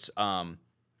if it's a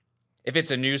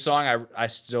new song, I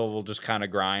still will just kind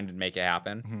of grind and make it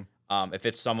happen. If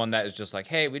it's someone that is just like,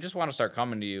 hey, we just want to start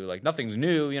coming to you, like nothing's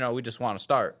new, you know, we just want to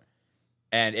start.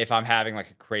 And if I'm having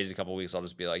like a crazy couple weeks, I'll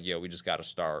just be like, yo, we just got to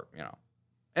start, you know.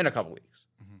 In a couple weeks.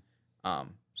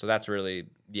 So that's really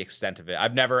the extent of it. I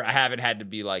haven't had to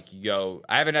be like, yo,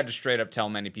 I haven't had to straight up tell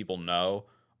many people no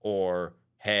or,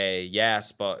 hey,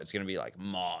 yes, but it's going to be like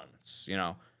months, you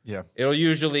know? Yeah. It'll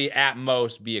usually at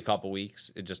most be a couple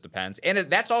weeks. It just depends. And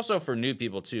that's also for new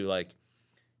people too. Like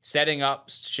setting up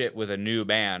shit with a new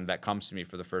band that comes to me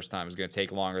for the first time is going to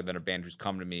take longer than a band who's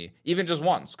come to me even just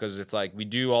once. Cause it's like we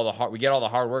get all the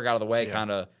hard work out of the way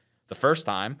kind of the first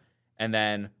time. And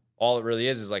then all it really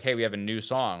is like, hey, we have a new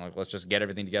song. Like, let's just get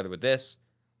everything together with this.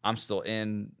 I'm still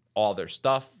in all their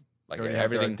stuff. Like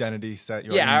everything identity set.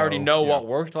 I already know what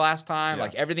worked last time.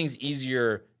 Like everything's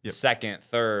easier second,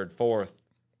 third, fourth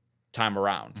time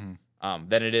around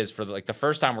than it is for the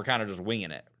first time. We're kind of just winging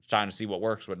it, trying to see what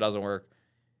works, what doesn't work.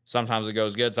 Sometimes it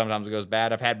goes good, sometimes it goes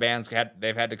bad. I've had bands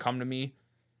they've had to come to me.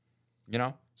 You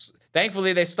know,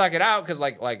 thankfully they stuck it out because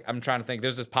like I'm trying to think.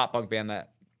 There's this pop punk band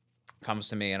that comes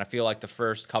to me and I feel like the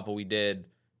first couple we didn't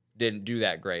do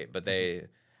that great, but I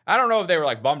don't know if they were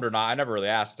like bummed or not. I never really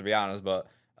asked to be honest, but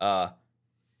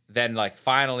then like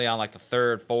finally on like the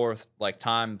third, fourth like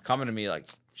time coming to me, like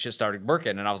shit started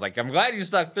working and I was like, I'm glad you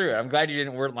stuck through it. I'm glad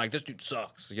you weren't like this dude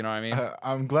sucks. You know what I mean?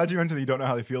 I'm glad you mentioned that you don't know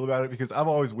how they feel about it because I've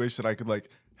always wished that I could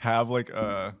like have like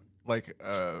a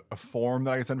form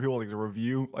that I can send people, like a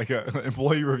review, like an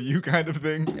employee review kind of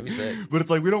thing. That'd be sick. But it's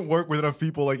like we don't work with enough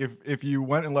people. Like if you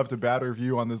went and left a bad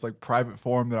review on this like private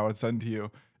form that I would send to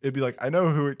you, it'd be like, I know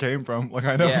who it came from. Like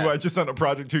I know who I just sent a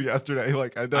project to yesterday.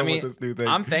 Like I know what this new thing.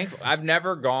 I'm thankful. I've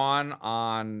never gone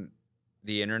on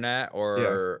the internet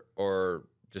or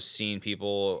just seen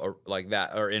people like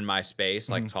that or in my space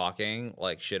like talking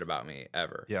like shit about me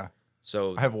ever. Yeah.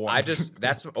 So I have one.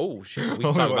 That's oh shit. We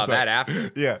can talk about that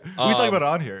after. Yeah, we can talk about it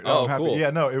on here. I'm happy. Cool. Yeah,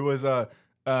 no, it was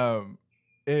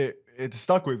it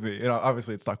stuck with me. You know,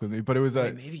 obviously it stuck with me, but it was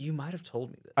maybe you might have told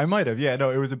me this. I might have. Yeah,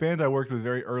 no, it was a band I worked with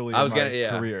very early in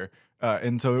my career,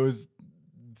 and so it was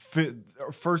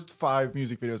first 5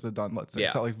 music videos I'd done. Let's say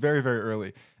so like very very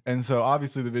early, And so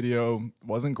obviously the video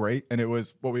wasn't great, and it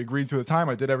was what we agreed to at the time.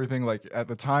 I did everything like at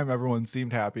the time, everyone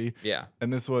seemed happy. Yeah.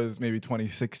 And this was maybe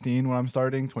 2016 when I'm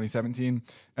starting, 2017.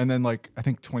 And then like, I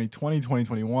think 2020,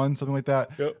 2021, something like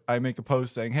that. Yep. I make a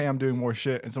post saying, hey, I'm doing more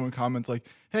shit. And someone comments like,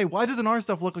 hey, why doesn't our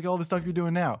stuff look like all the stuff you're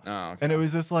doing now? Oh, okay. And it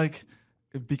was just like,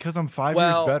 because I'm 5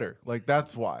 years better. Like,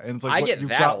 that's why. And it's like, I get you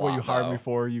that got a what lot, you hired though. me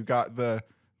for. You got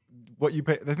what you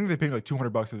pay. I think they paid me like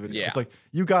 $200 for the video. Yeah. It's like,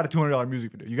 you got a $200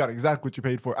 music video. You got exactly what you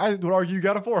paid for. I would argue you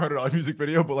got a $400 music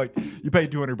video, but like, you paid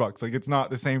 $200. Like, it's not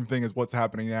the same thing as what's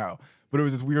happening now. But it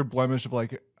was this weird blemish of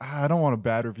like, I don't want a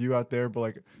bad review out there, but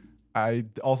like, I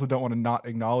also don't want to not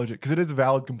acknowledge it, because it is a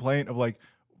valid complaint of like,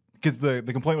 because the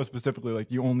complaint was specifically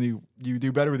like, you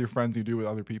do better with your friends than you do with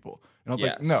other people. And I was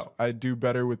like, no, I do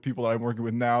better with people that I'm working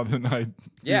with now than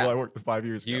people I worked with 5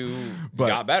 years ago. You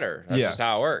got better. That's just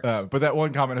how it works. But that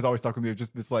one comment has always stuck with me.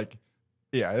 Just this like,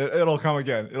 yeah, it'll come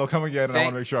again. It'll come again, and I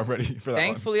want to make sure I'm ready for that.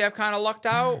 Thankfully, I've kind of lucked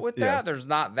out with that. There's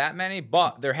not that many,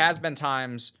 but there has been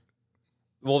times.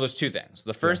 Well, there's two things.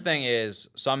 The first thing is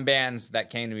some bands that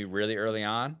came to me really early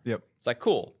on. Yep. It's like,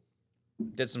 cool,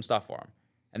 did some stuff for them.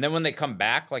 And then when they come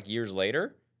back like years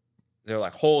later, they're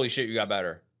like, holy shit, you got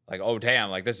better. Like, oh, damn,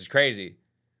 like this is crazy.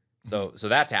 So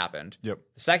that's happened. Yep.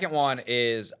 The second one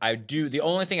is the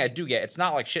only thing I do get, it's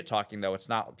not like shit talking though. It's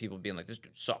not people being like, this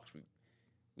dude sucks.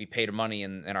 We paid him money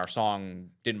and our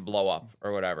song didn't blow up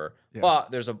or whatever. Yeah.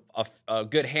 But there's a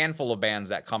good handful of bands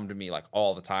that come to me like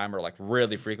all the time or like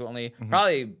really frequently,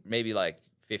 probably maybe like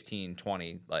 15,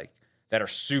 20, like that are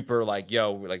super like,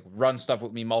 yo, like run stuff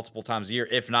with me multiple times a year,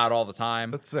 if not all the time.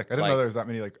 That's sick. I didn't know there was that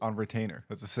many like on retainer.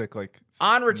 That's a sick like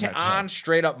on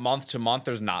straight up month to month.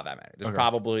 There's not that many. There's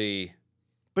probably,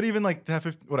 but even like to have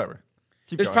 50, whatever.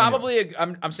 There's probably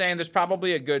I'm saying there's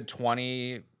probably a good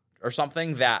 20 or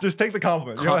something that just take the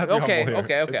compliment. You don't have to be humble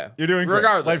here. Okay. You're doing great.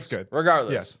 Regardless. Life's good.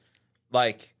 Regardless. Yes.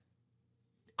 Like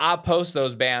I post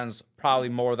those bands probably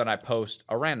more than I post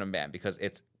a random band because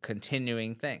it's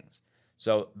continuing things.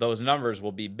 So those numbers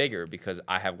will be bigger because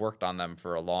I have worked on them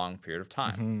for a long period of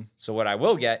time. So what I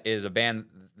will get is a band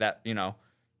that, you know,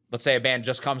 let's say a band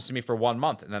just comes to me for 1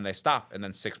 month and then they stop and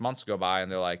then 6 months go by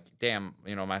and they're like, damn,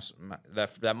 you know,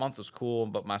 that month was cool,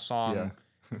 but my song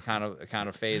kind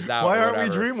of phased out. Why aren't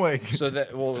we Dreamwake? So that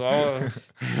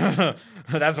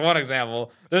that's one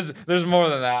example. There's more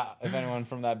than that. If anyone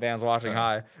from that band's watching,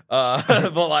 hi.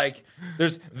 But like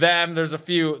there's a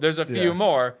few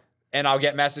more. And I'll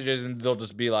get messages and they'll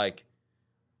just be like,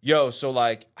 yo, so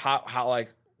like, how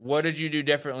like, what did you do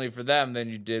differently for them than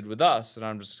you did with us? And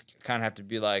I'm just kind of have to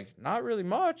be like, not really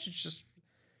much. It's just,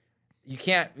 you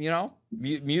can't, you know,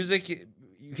 music,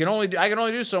 I can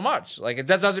only do so much. Like,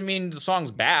 that doesn't mean the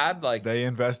song's bad. Like, they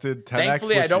invested 10x.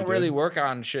 Thankfully, I don't really work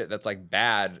on shit that's like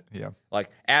bad. Yeah.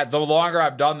 Like, the longer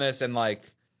I've done this and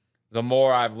like, the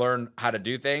more I've learned how to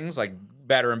do things, like,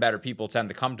 better and better people tend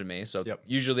to come to me. So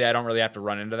usually I don't really have to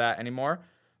run into that anymore.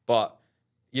 But,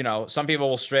 you know, some people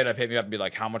will straight up hit me up and be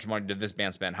like, how much money did this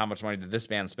band spend? How much money did this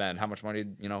band spend? How much money,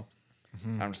 you know?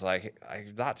 I'm just like,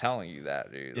 I'm not telling you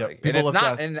that, dude. Like, and it's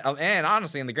not, and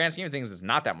honestly, in the grand scheme of things, it's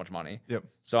not that much money.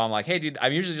 So I'm like, hey, dude,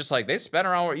 I'm usually just like, they spent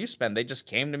around what you spend. They just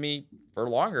came to me for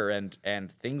longer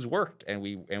and things worked and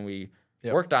we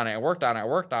worked on it and worked on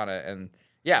it. And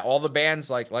yeah, all the bands,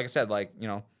 like I said, like, you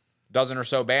know, dozen or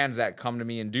so bands that come to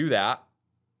me and do that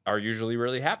are usually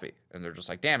really happy. And they're just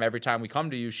like, damn, every time we come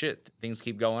to you, shit, things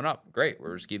keep going up. Great,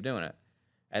 we'll just keep doing it.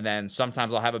 And then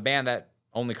sometimes I'll have a band that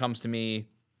only comes to me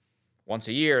once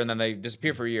a year and then they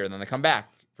disappear for a year and then they come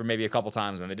back for maybe a couple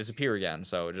times and they disappear again.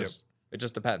 So it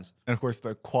just depends. And of course,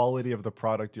 the quality of the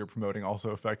product you're promoting also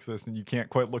affects this. And you can't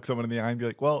quite look someone in the eye and be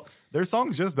like, well, their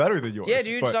song's just better than yours. Yeah,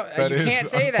 dude. So, you can't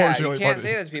say that. You can't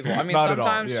say that to people. I mean,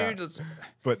 sometimes, dude.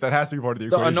 But that has to be part of the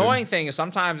equation. The annoying thing is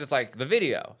sometimes it's like the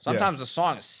video. Sometimes the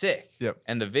song is sick.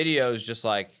 And the video is just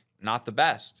like not the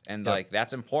best. And like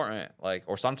that's important. Like,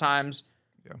 or sometimes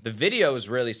the video is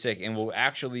really sick and will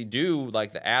actually do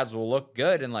like the ads will look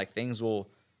good and like things will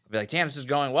be like, damn, this is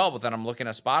going well. But then I'm looking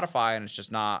at Spotify and it's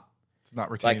just not. It's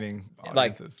not retaining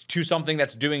audiences. Like to something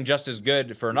that's doing just as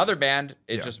good for another band,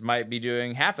 it just might be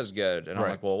doing half as good. And I'm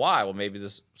like, well, why? Well, maybe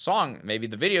this song, maybe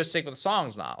the video's sick, but the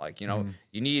song's not. Like, you know,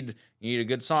 you need a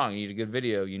good song, you need a good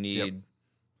video, you need.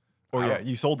 Or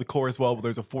you sold the chorus well, but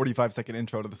there's a 45-second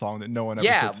intro to the song that no one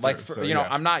ever sits like through. You know,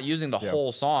 I'm not using the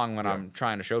whole song when I'm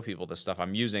trying to show people this stuff.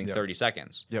 I'm using 30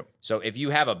 seconds. So if you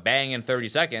have a bang in 30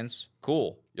 seconds,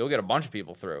 cool, you'll get a bunch of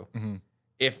people through.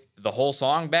 If the whole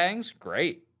song bangs,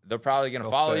 great. They're probably gonna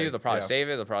follow you. They'll probably save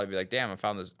it. They'll probably be like, "Damn, I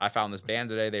found this band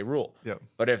today. They rule."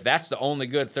 But if that's the only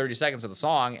good 30 seconds of the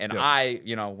song, and I,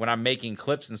 you know, when I'm making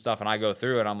clips and stuff, and I go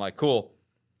through it, I'm like, "Cool,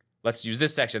 let's use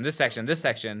this section, this section, this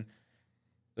section.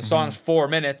 The song's 4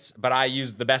 minutes, but I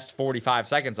used the best 45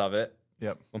 seconds of it.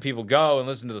 Yep. When people go and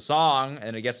listen to the song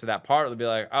and it gets to that part, they'll be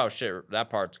like, oh shit, that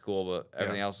part's cool, but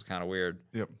everything else is kind of weird.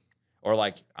 Yep. Or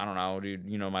like, I don't know, dude,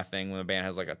 you know my thing when the band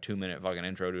has like a 2-minute fucking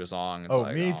intro to a song. It's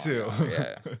like, me too.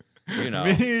 Yeah. You know.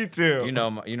 Me too. You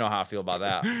know how I feel about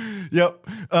that. Yep.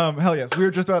 Hell yes.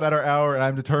 We're just about at our hour, and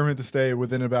I'm determined to stay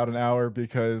within about an hour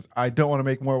because I don't want to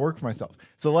make more work for myself.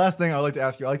 So the last thing I'd like to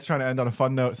ask you, I like to try to end on a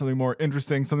fun note, something more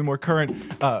interesting, something more current.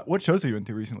 What shows have you been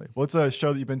to recently? What's a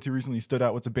show that you've been to recently you stood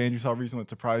out? What's a band you saw recently that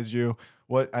surprised you?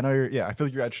 I know I feel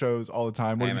like you're at shows all the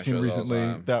time. What have you seen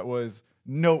recently that was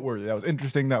noteworthy, that was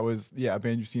interesting, that was a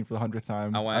band you've seen for the 100th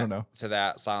time? I don't know. To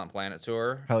that Silent Planet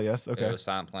tour. Hell yes. Okay. It was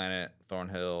Silent Planet,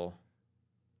 Thornhill,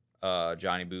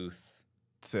 Johnny Booth,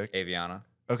 sick, Aviana.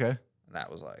 Okay. And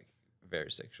that was like very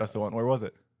sick show. That's the one. Where was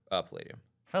it? Palladium.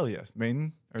 Hell yes.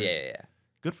 Maiden? Yeah.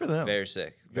 Good for them. Very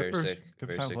sick. Very sick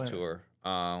tour.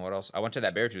 What else? I went to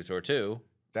that Beartooth tour too.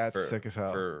 That's sick as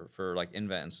hell. For like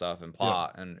Invent and stuff and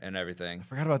Plot and everything. I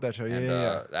forgot about that show.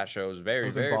 Yeah. That show was very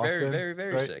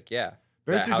sick. Yeah.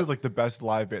 Beartooth was like the best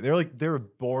live band. They were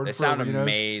born. They sound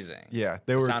amazing. Yeah,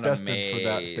 they were destined for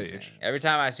that stage. Every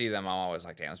time I see them, I'm always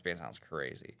like, "Damn, this band sounds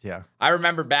crazy." Yeah. I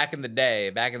remember back in the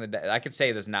day. I could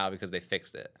say this now because they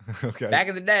fixed it. Okay. Back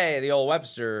in the day, the old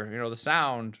Webster, the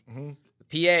sound, the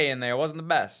PA in there wasn't the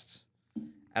best.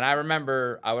 And I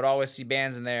remember I would always see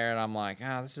bands in there, and I'm like,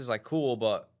 this is like cool,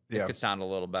 but it could sound a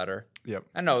little better. Yep.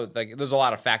 I know like there's a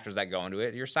lot of factors that go into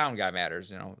it. Your sound guy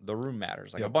matters. The room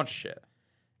matters. Like a bunch of shit.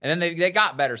 And then they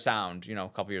got better sound, a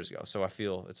couple years ago. So I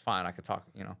feel it's fine. I could talk,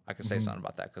 I could say something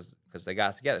about that because they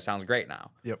got it together. It sounds great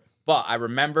now. Yep. But I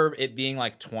remember it being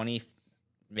like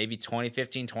maybe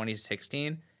 2015,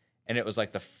 2016. And it was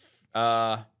like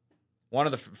one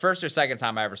of the first or second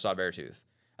time I ever saw Beartooth.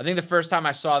 I think the first time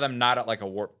I saw them not at like a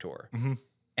Warped Tour.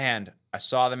 And I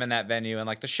saw them in that venue and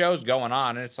like the show's going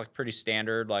on and it's like pretty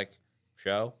standard like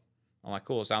show. I'm like,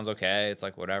 cool, it sounds okay. It's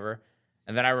like whatever.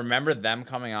 And then I remember them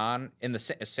coming on in the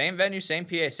same venue, same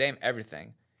PA, same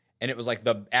everything. And it was like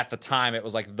at the time, it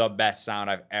was like the best sound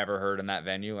I've ever heard in that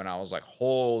venue. And I was like,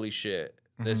 holy shit,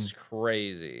 this is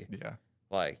crazy. Yeah.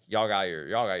 Like y'all got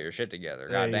your shit together.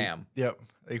 God damn. Yep.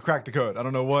 They cracked the code. I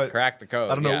don't know what. Cracked the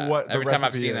code. I don't know what. Every time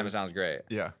I've seen them, it sounds great.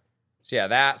 Yeah. So yeah,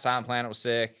 that Silent Planet was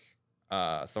sick.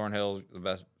 Thornhill's the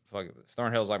best.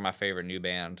 Thornhill's like my favorite new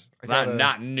band.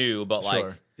 Not new, but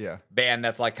like band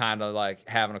that's like kind of like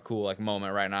having a cool like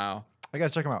moment right now. I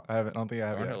gotta check them out. I don't think I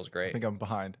have. Thornhill's great. I think I'm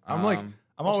behind. I'm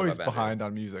always behind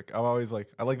on music. I'm always like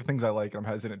I like the things I like, and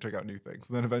I'm hesitant to check out new things.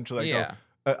 And then eventually I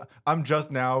go. I'm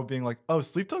just now being like, oh,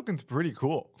 Sleep Token's pretty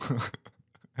cool.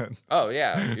 Oh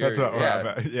yeah, that's what we're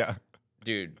at. Yeah,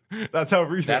 dude. That's how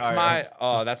recent.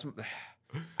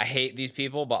 I hate these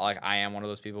people, but like I am one of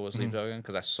those people with Sleep Token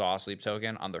because I saw Sleep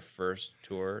Token on their first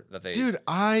tour that they. Dude,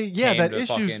 that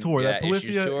Issues tour, that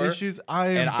Polyphia Issues. I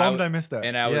am bummed I missed that.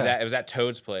 And it was at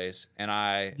Toad's place,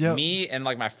 and me and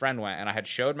like my friend went, and I had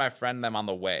showed my friend them on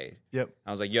the way. Yep.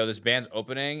 I was like, yo, this band's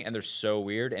opening, and they're so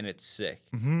weird, and it's sick.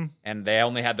 And they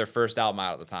only had their first album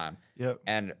out at the time. Yep.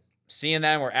 And seeing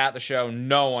them, we're at the show.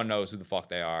 No one knows who the fuck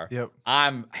they are. Yep.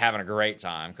 I'm having a great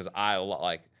time because I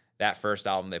like. That first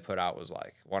album they put out was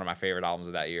like one of my favorite albums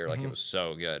of that year. Like it was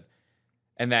so good.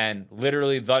 And then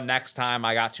literally the next time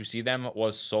I got to see them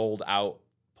was sold out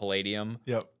Palladium.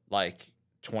 Yep. Like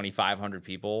 2,500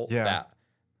 people. Yeah. That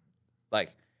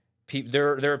like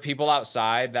there were people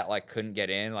outside that like couldn't get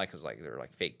in like cuz like there were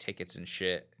like fake tickets and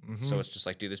shit. So it's just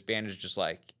like dude, this band is just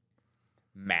like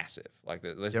massive. Like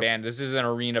this band, this is an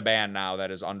arena band now that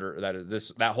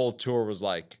whole tour was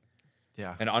like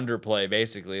an underplay,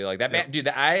 basically. Like that band, dude.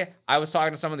 I was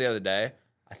talking to someone the other day.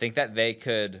 I think that they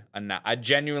could. I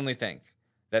genuinely think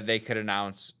that they could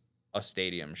announce a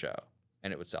stadium show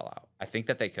and it would sell out. I think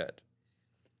that they could,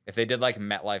 if they did like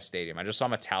MetLife Stadium. I just saw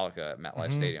Metallica at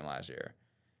MetLife Stadium last year,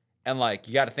 and like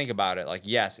you got to think about it. Like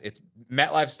yes, it's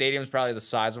MetLife Stadium is probably the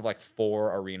size of like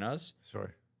 4 arenas.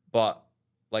 Sure, but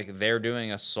like they're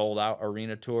doing a sold out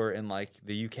arena tour in like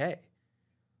the UK.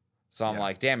 So I'm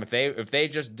like, damn, if they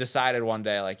just decided one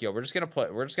day, like, yo, we're just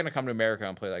gonna come to America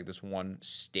and play like this one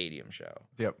stadium show.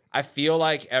 Yep. I feel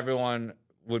like everyone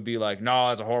would be like, no,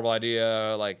 that's a horrible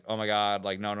idea. Like, oh my God,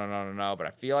 like, no. But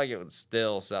I feel like it would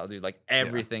still sell, dude. Like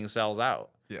everything sells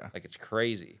out. Yeah. Like it's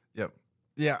crazy. Yep.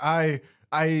 Yeah.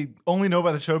 I only know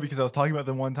about the show because I was talking about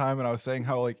them one time and I was saying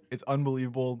how like it's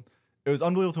unbelievable. It was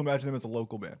unbelievable to imagine them as a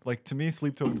local band. Like to me,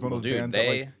 Sleep Token is one of those bands that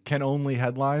like can only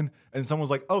headline. And someone was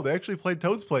like, "Oh, they actually played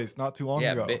Toad's Place not too long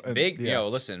ago." Yo,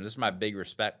 listen, this is my big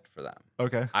respect for them.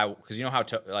 Okay. Because you know how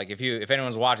like if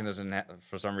anyone's watching this and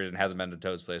for some reason hasn't been to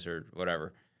Toad's Place or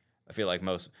whatever, I feel like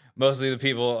mostly the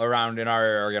people around in our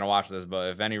area are gonna watch this,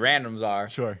 but if any randoms are,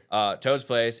 Sure. Toad's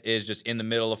Place is just in the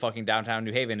middle of fucking downtown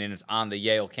New Haven, and it's on the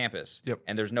Yale campus. Yep.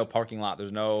 And there's no parking lot,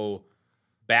 there's no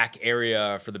back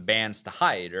area for the bands to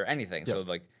hide or anything. Yep. So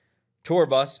like, tour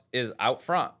bus is out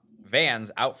front,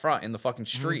 vans out front in the fucking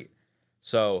street.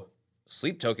 So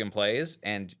Sleep Token plays,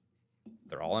 and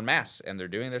they're all in masks, and they're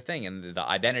doing their thing, and the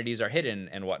identities are hidden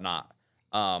and whatnot.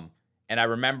 And I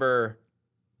remember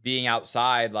being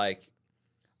outside, like,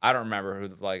 I don't remember who,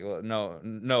 like,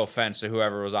 no offense to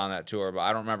whoever was on that tour, but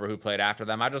I don't remember who played after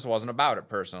them. I just wasn't about it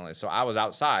personally. So I was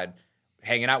outside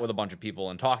hanging out with a bunch of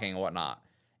people and talking and whatnot.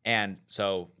 And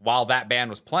so while that band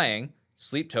was playing,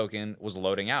 Sleep Token was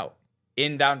loading out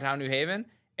in downtown New Haven,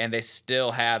 and they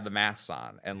still had the masks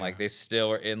on, and like they still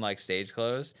were in like stage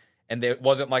clothes, and it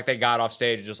wasn't like they got off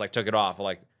stage and just like took it off.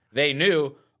 Like they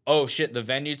knew, oh shit, the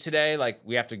venue today, like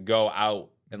we have to go out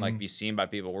and like be seen by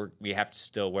people. We have to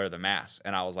still wear the mask.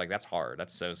 And I was like, that's hard.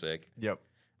 That's so sick. Yep.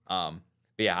 But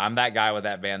yeah, I'm that guy with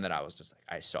that band that I was just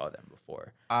like, I saw them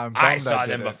before. I saw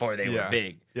them before they were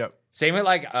big. Yep. Same with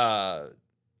like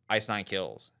Ice Nine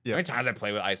Kills. Yep. How many times I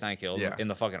play with Ice Nine Kills in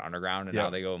the fucking underground, and Yep. now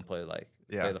they go and play like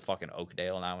play the fucking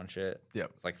Oakdale now and shit.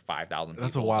 Yep. It's like 5,000 people.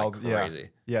 That's a wild, it's like crazy.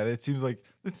 Yeah. It feels like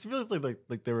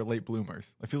they were late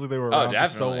bloomers. It feels like they were around for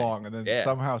so long, and then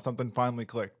somehow something finally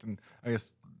clicked, and I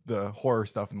guess the horror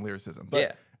stuff and lyricism.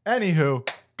 But anywho,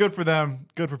 good for them.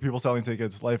 Good for people selling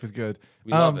tickets. Life is good.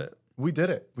 We love it. We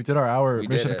did it. We did our hour. We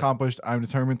Mission did it. accomplished. I'm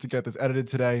determined to get this edited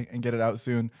today and get it out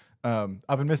soon.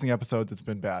 I've been missing episodes. It's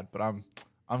been bad, but I'm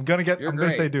gonna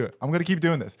stay do it. I'm gonna keep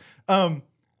doing this.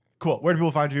 Cool. Where do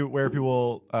people find you? Where are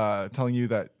people telling you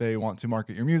that they want to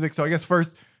market your music? So I guess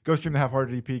first, go stream the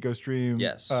Half-Hearted EP. Go stream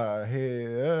Healing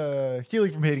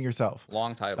from Hating Yourself.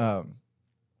 Long title.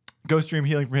 Go stream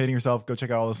Healing from Hating Yourself. Go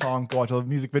check out all the songs. Go watch all the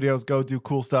music videos. Go do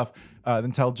cool stuff.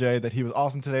 Then tell Jay that he was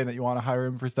awesome today and that you want to hire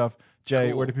him for stuff. Jay,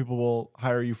 Cool. where do people will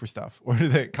hire you for stuff? Where do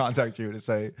they contact you to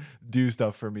say, do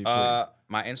stuff for me, please?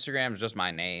 My Instagram is just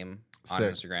my name on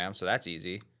Sick. Instagram, so that's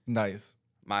easy. Nice.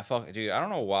 My fuck, dude, I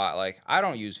don't know why. Like, I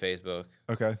don't use Facebook.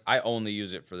 Okay. I only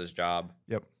use it for this job.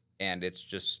 Yep. And it's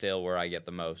just still where I get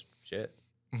the most shit.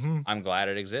 Mm-hmm. I'm glad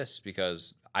it exists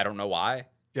because I don't know why.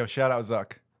 Yo, shout out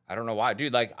Zuck. I don't know why,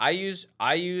 dude. Like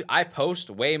I post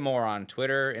way more on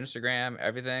Twitter, Instagram,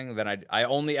 everything than I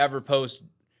only ever post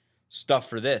stuff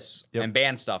for this and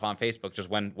band stuff on Facebook just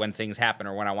when things happen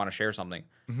or when I want to share something.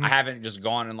 I haven't just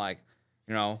gone and like,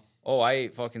 you know, oh, I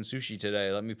ate fucking sushi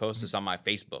today. Let me post this on my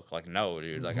Facebook. Like, no,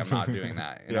 dude. Like, I'm not doing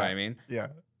that. You know what I mean? Yeah.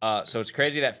 So it's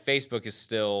crazy that Facebook is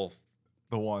still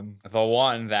The one.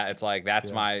 that it's like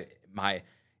that's my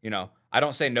you know, I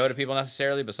don't say no to people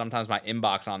necessarily, but sometimes my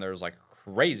inbox on there is like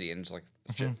crazy and just like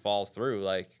shit falls through.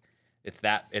 Like it's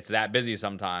that busy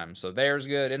sometimes. So there's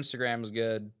good. Instagram is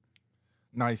good.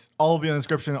 Nice. All will be in the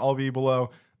description. All will be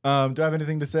below. Do I have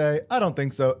anything to say? I don't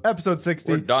think so. Episode 60.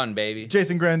 We're done, baby.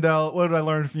 Jason Grandell, what did I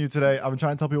learn from you today? I've been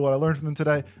trying to tell people what I learned from them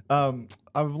today.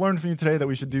 I've learned from you today that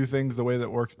we should do things the way that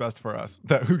works best for us.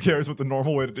 That who cares what the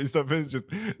normal way to do stuff is? Just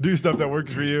do stuff that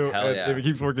works for you. Hell And yeah. if it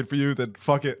keeps working for you, then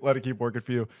fuck it. Let it keep working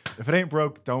for you. If it ain't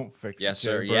broke, don't fix it. Yes,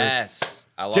 sir. Jaybird. Yes.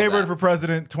 I love Jaybird that. for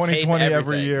president, 2020 every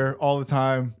everything. year, all the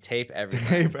time. Tape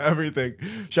everything. Tape everything.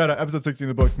 Shout out episode 60 in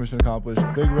the books. Mission accomplished.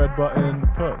 Big red button.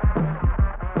 Put.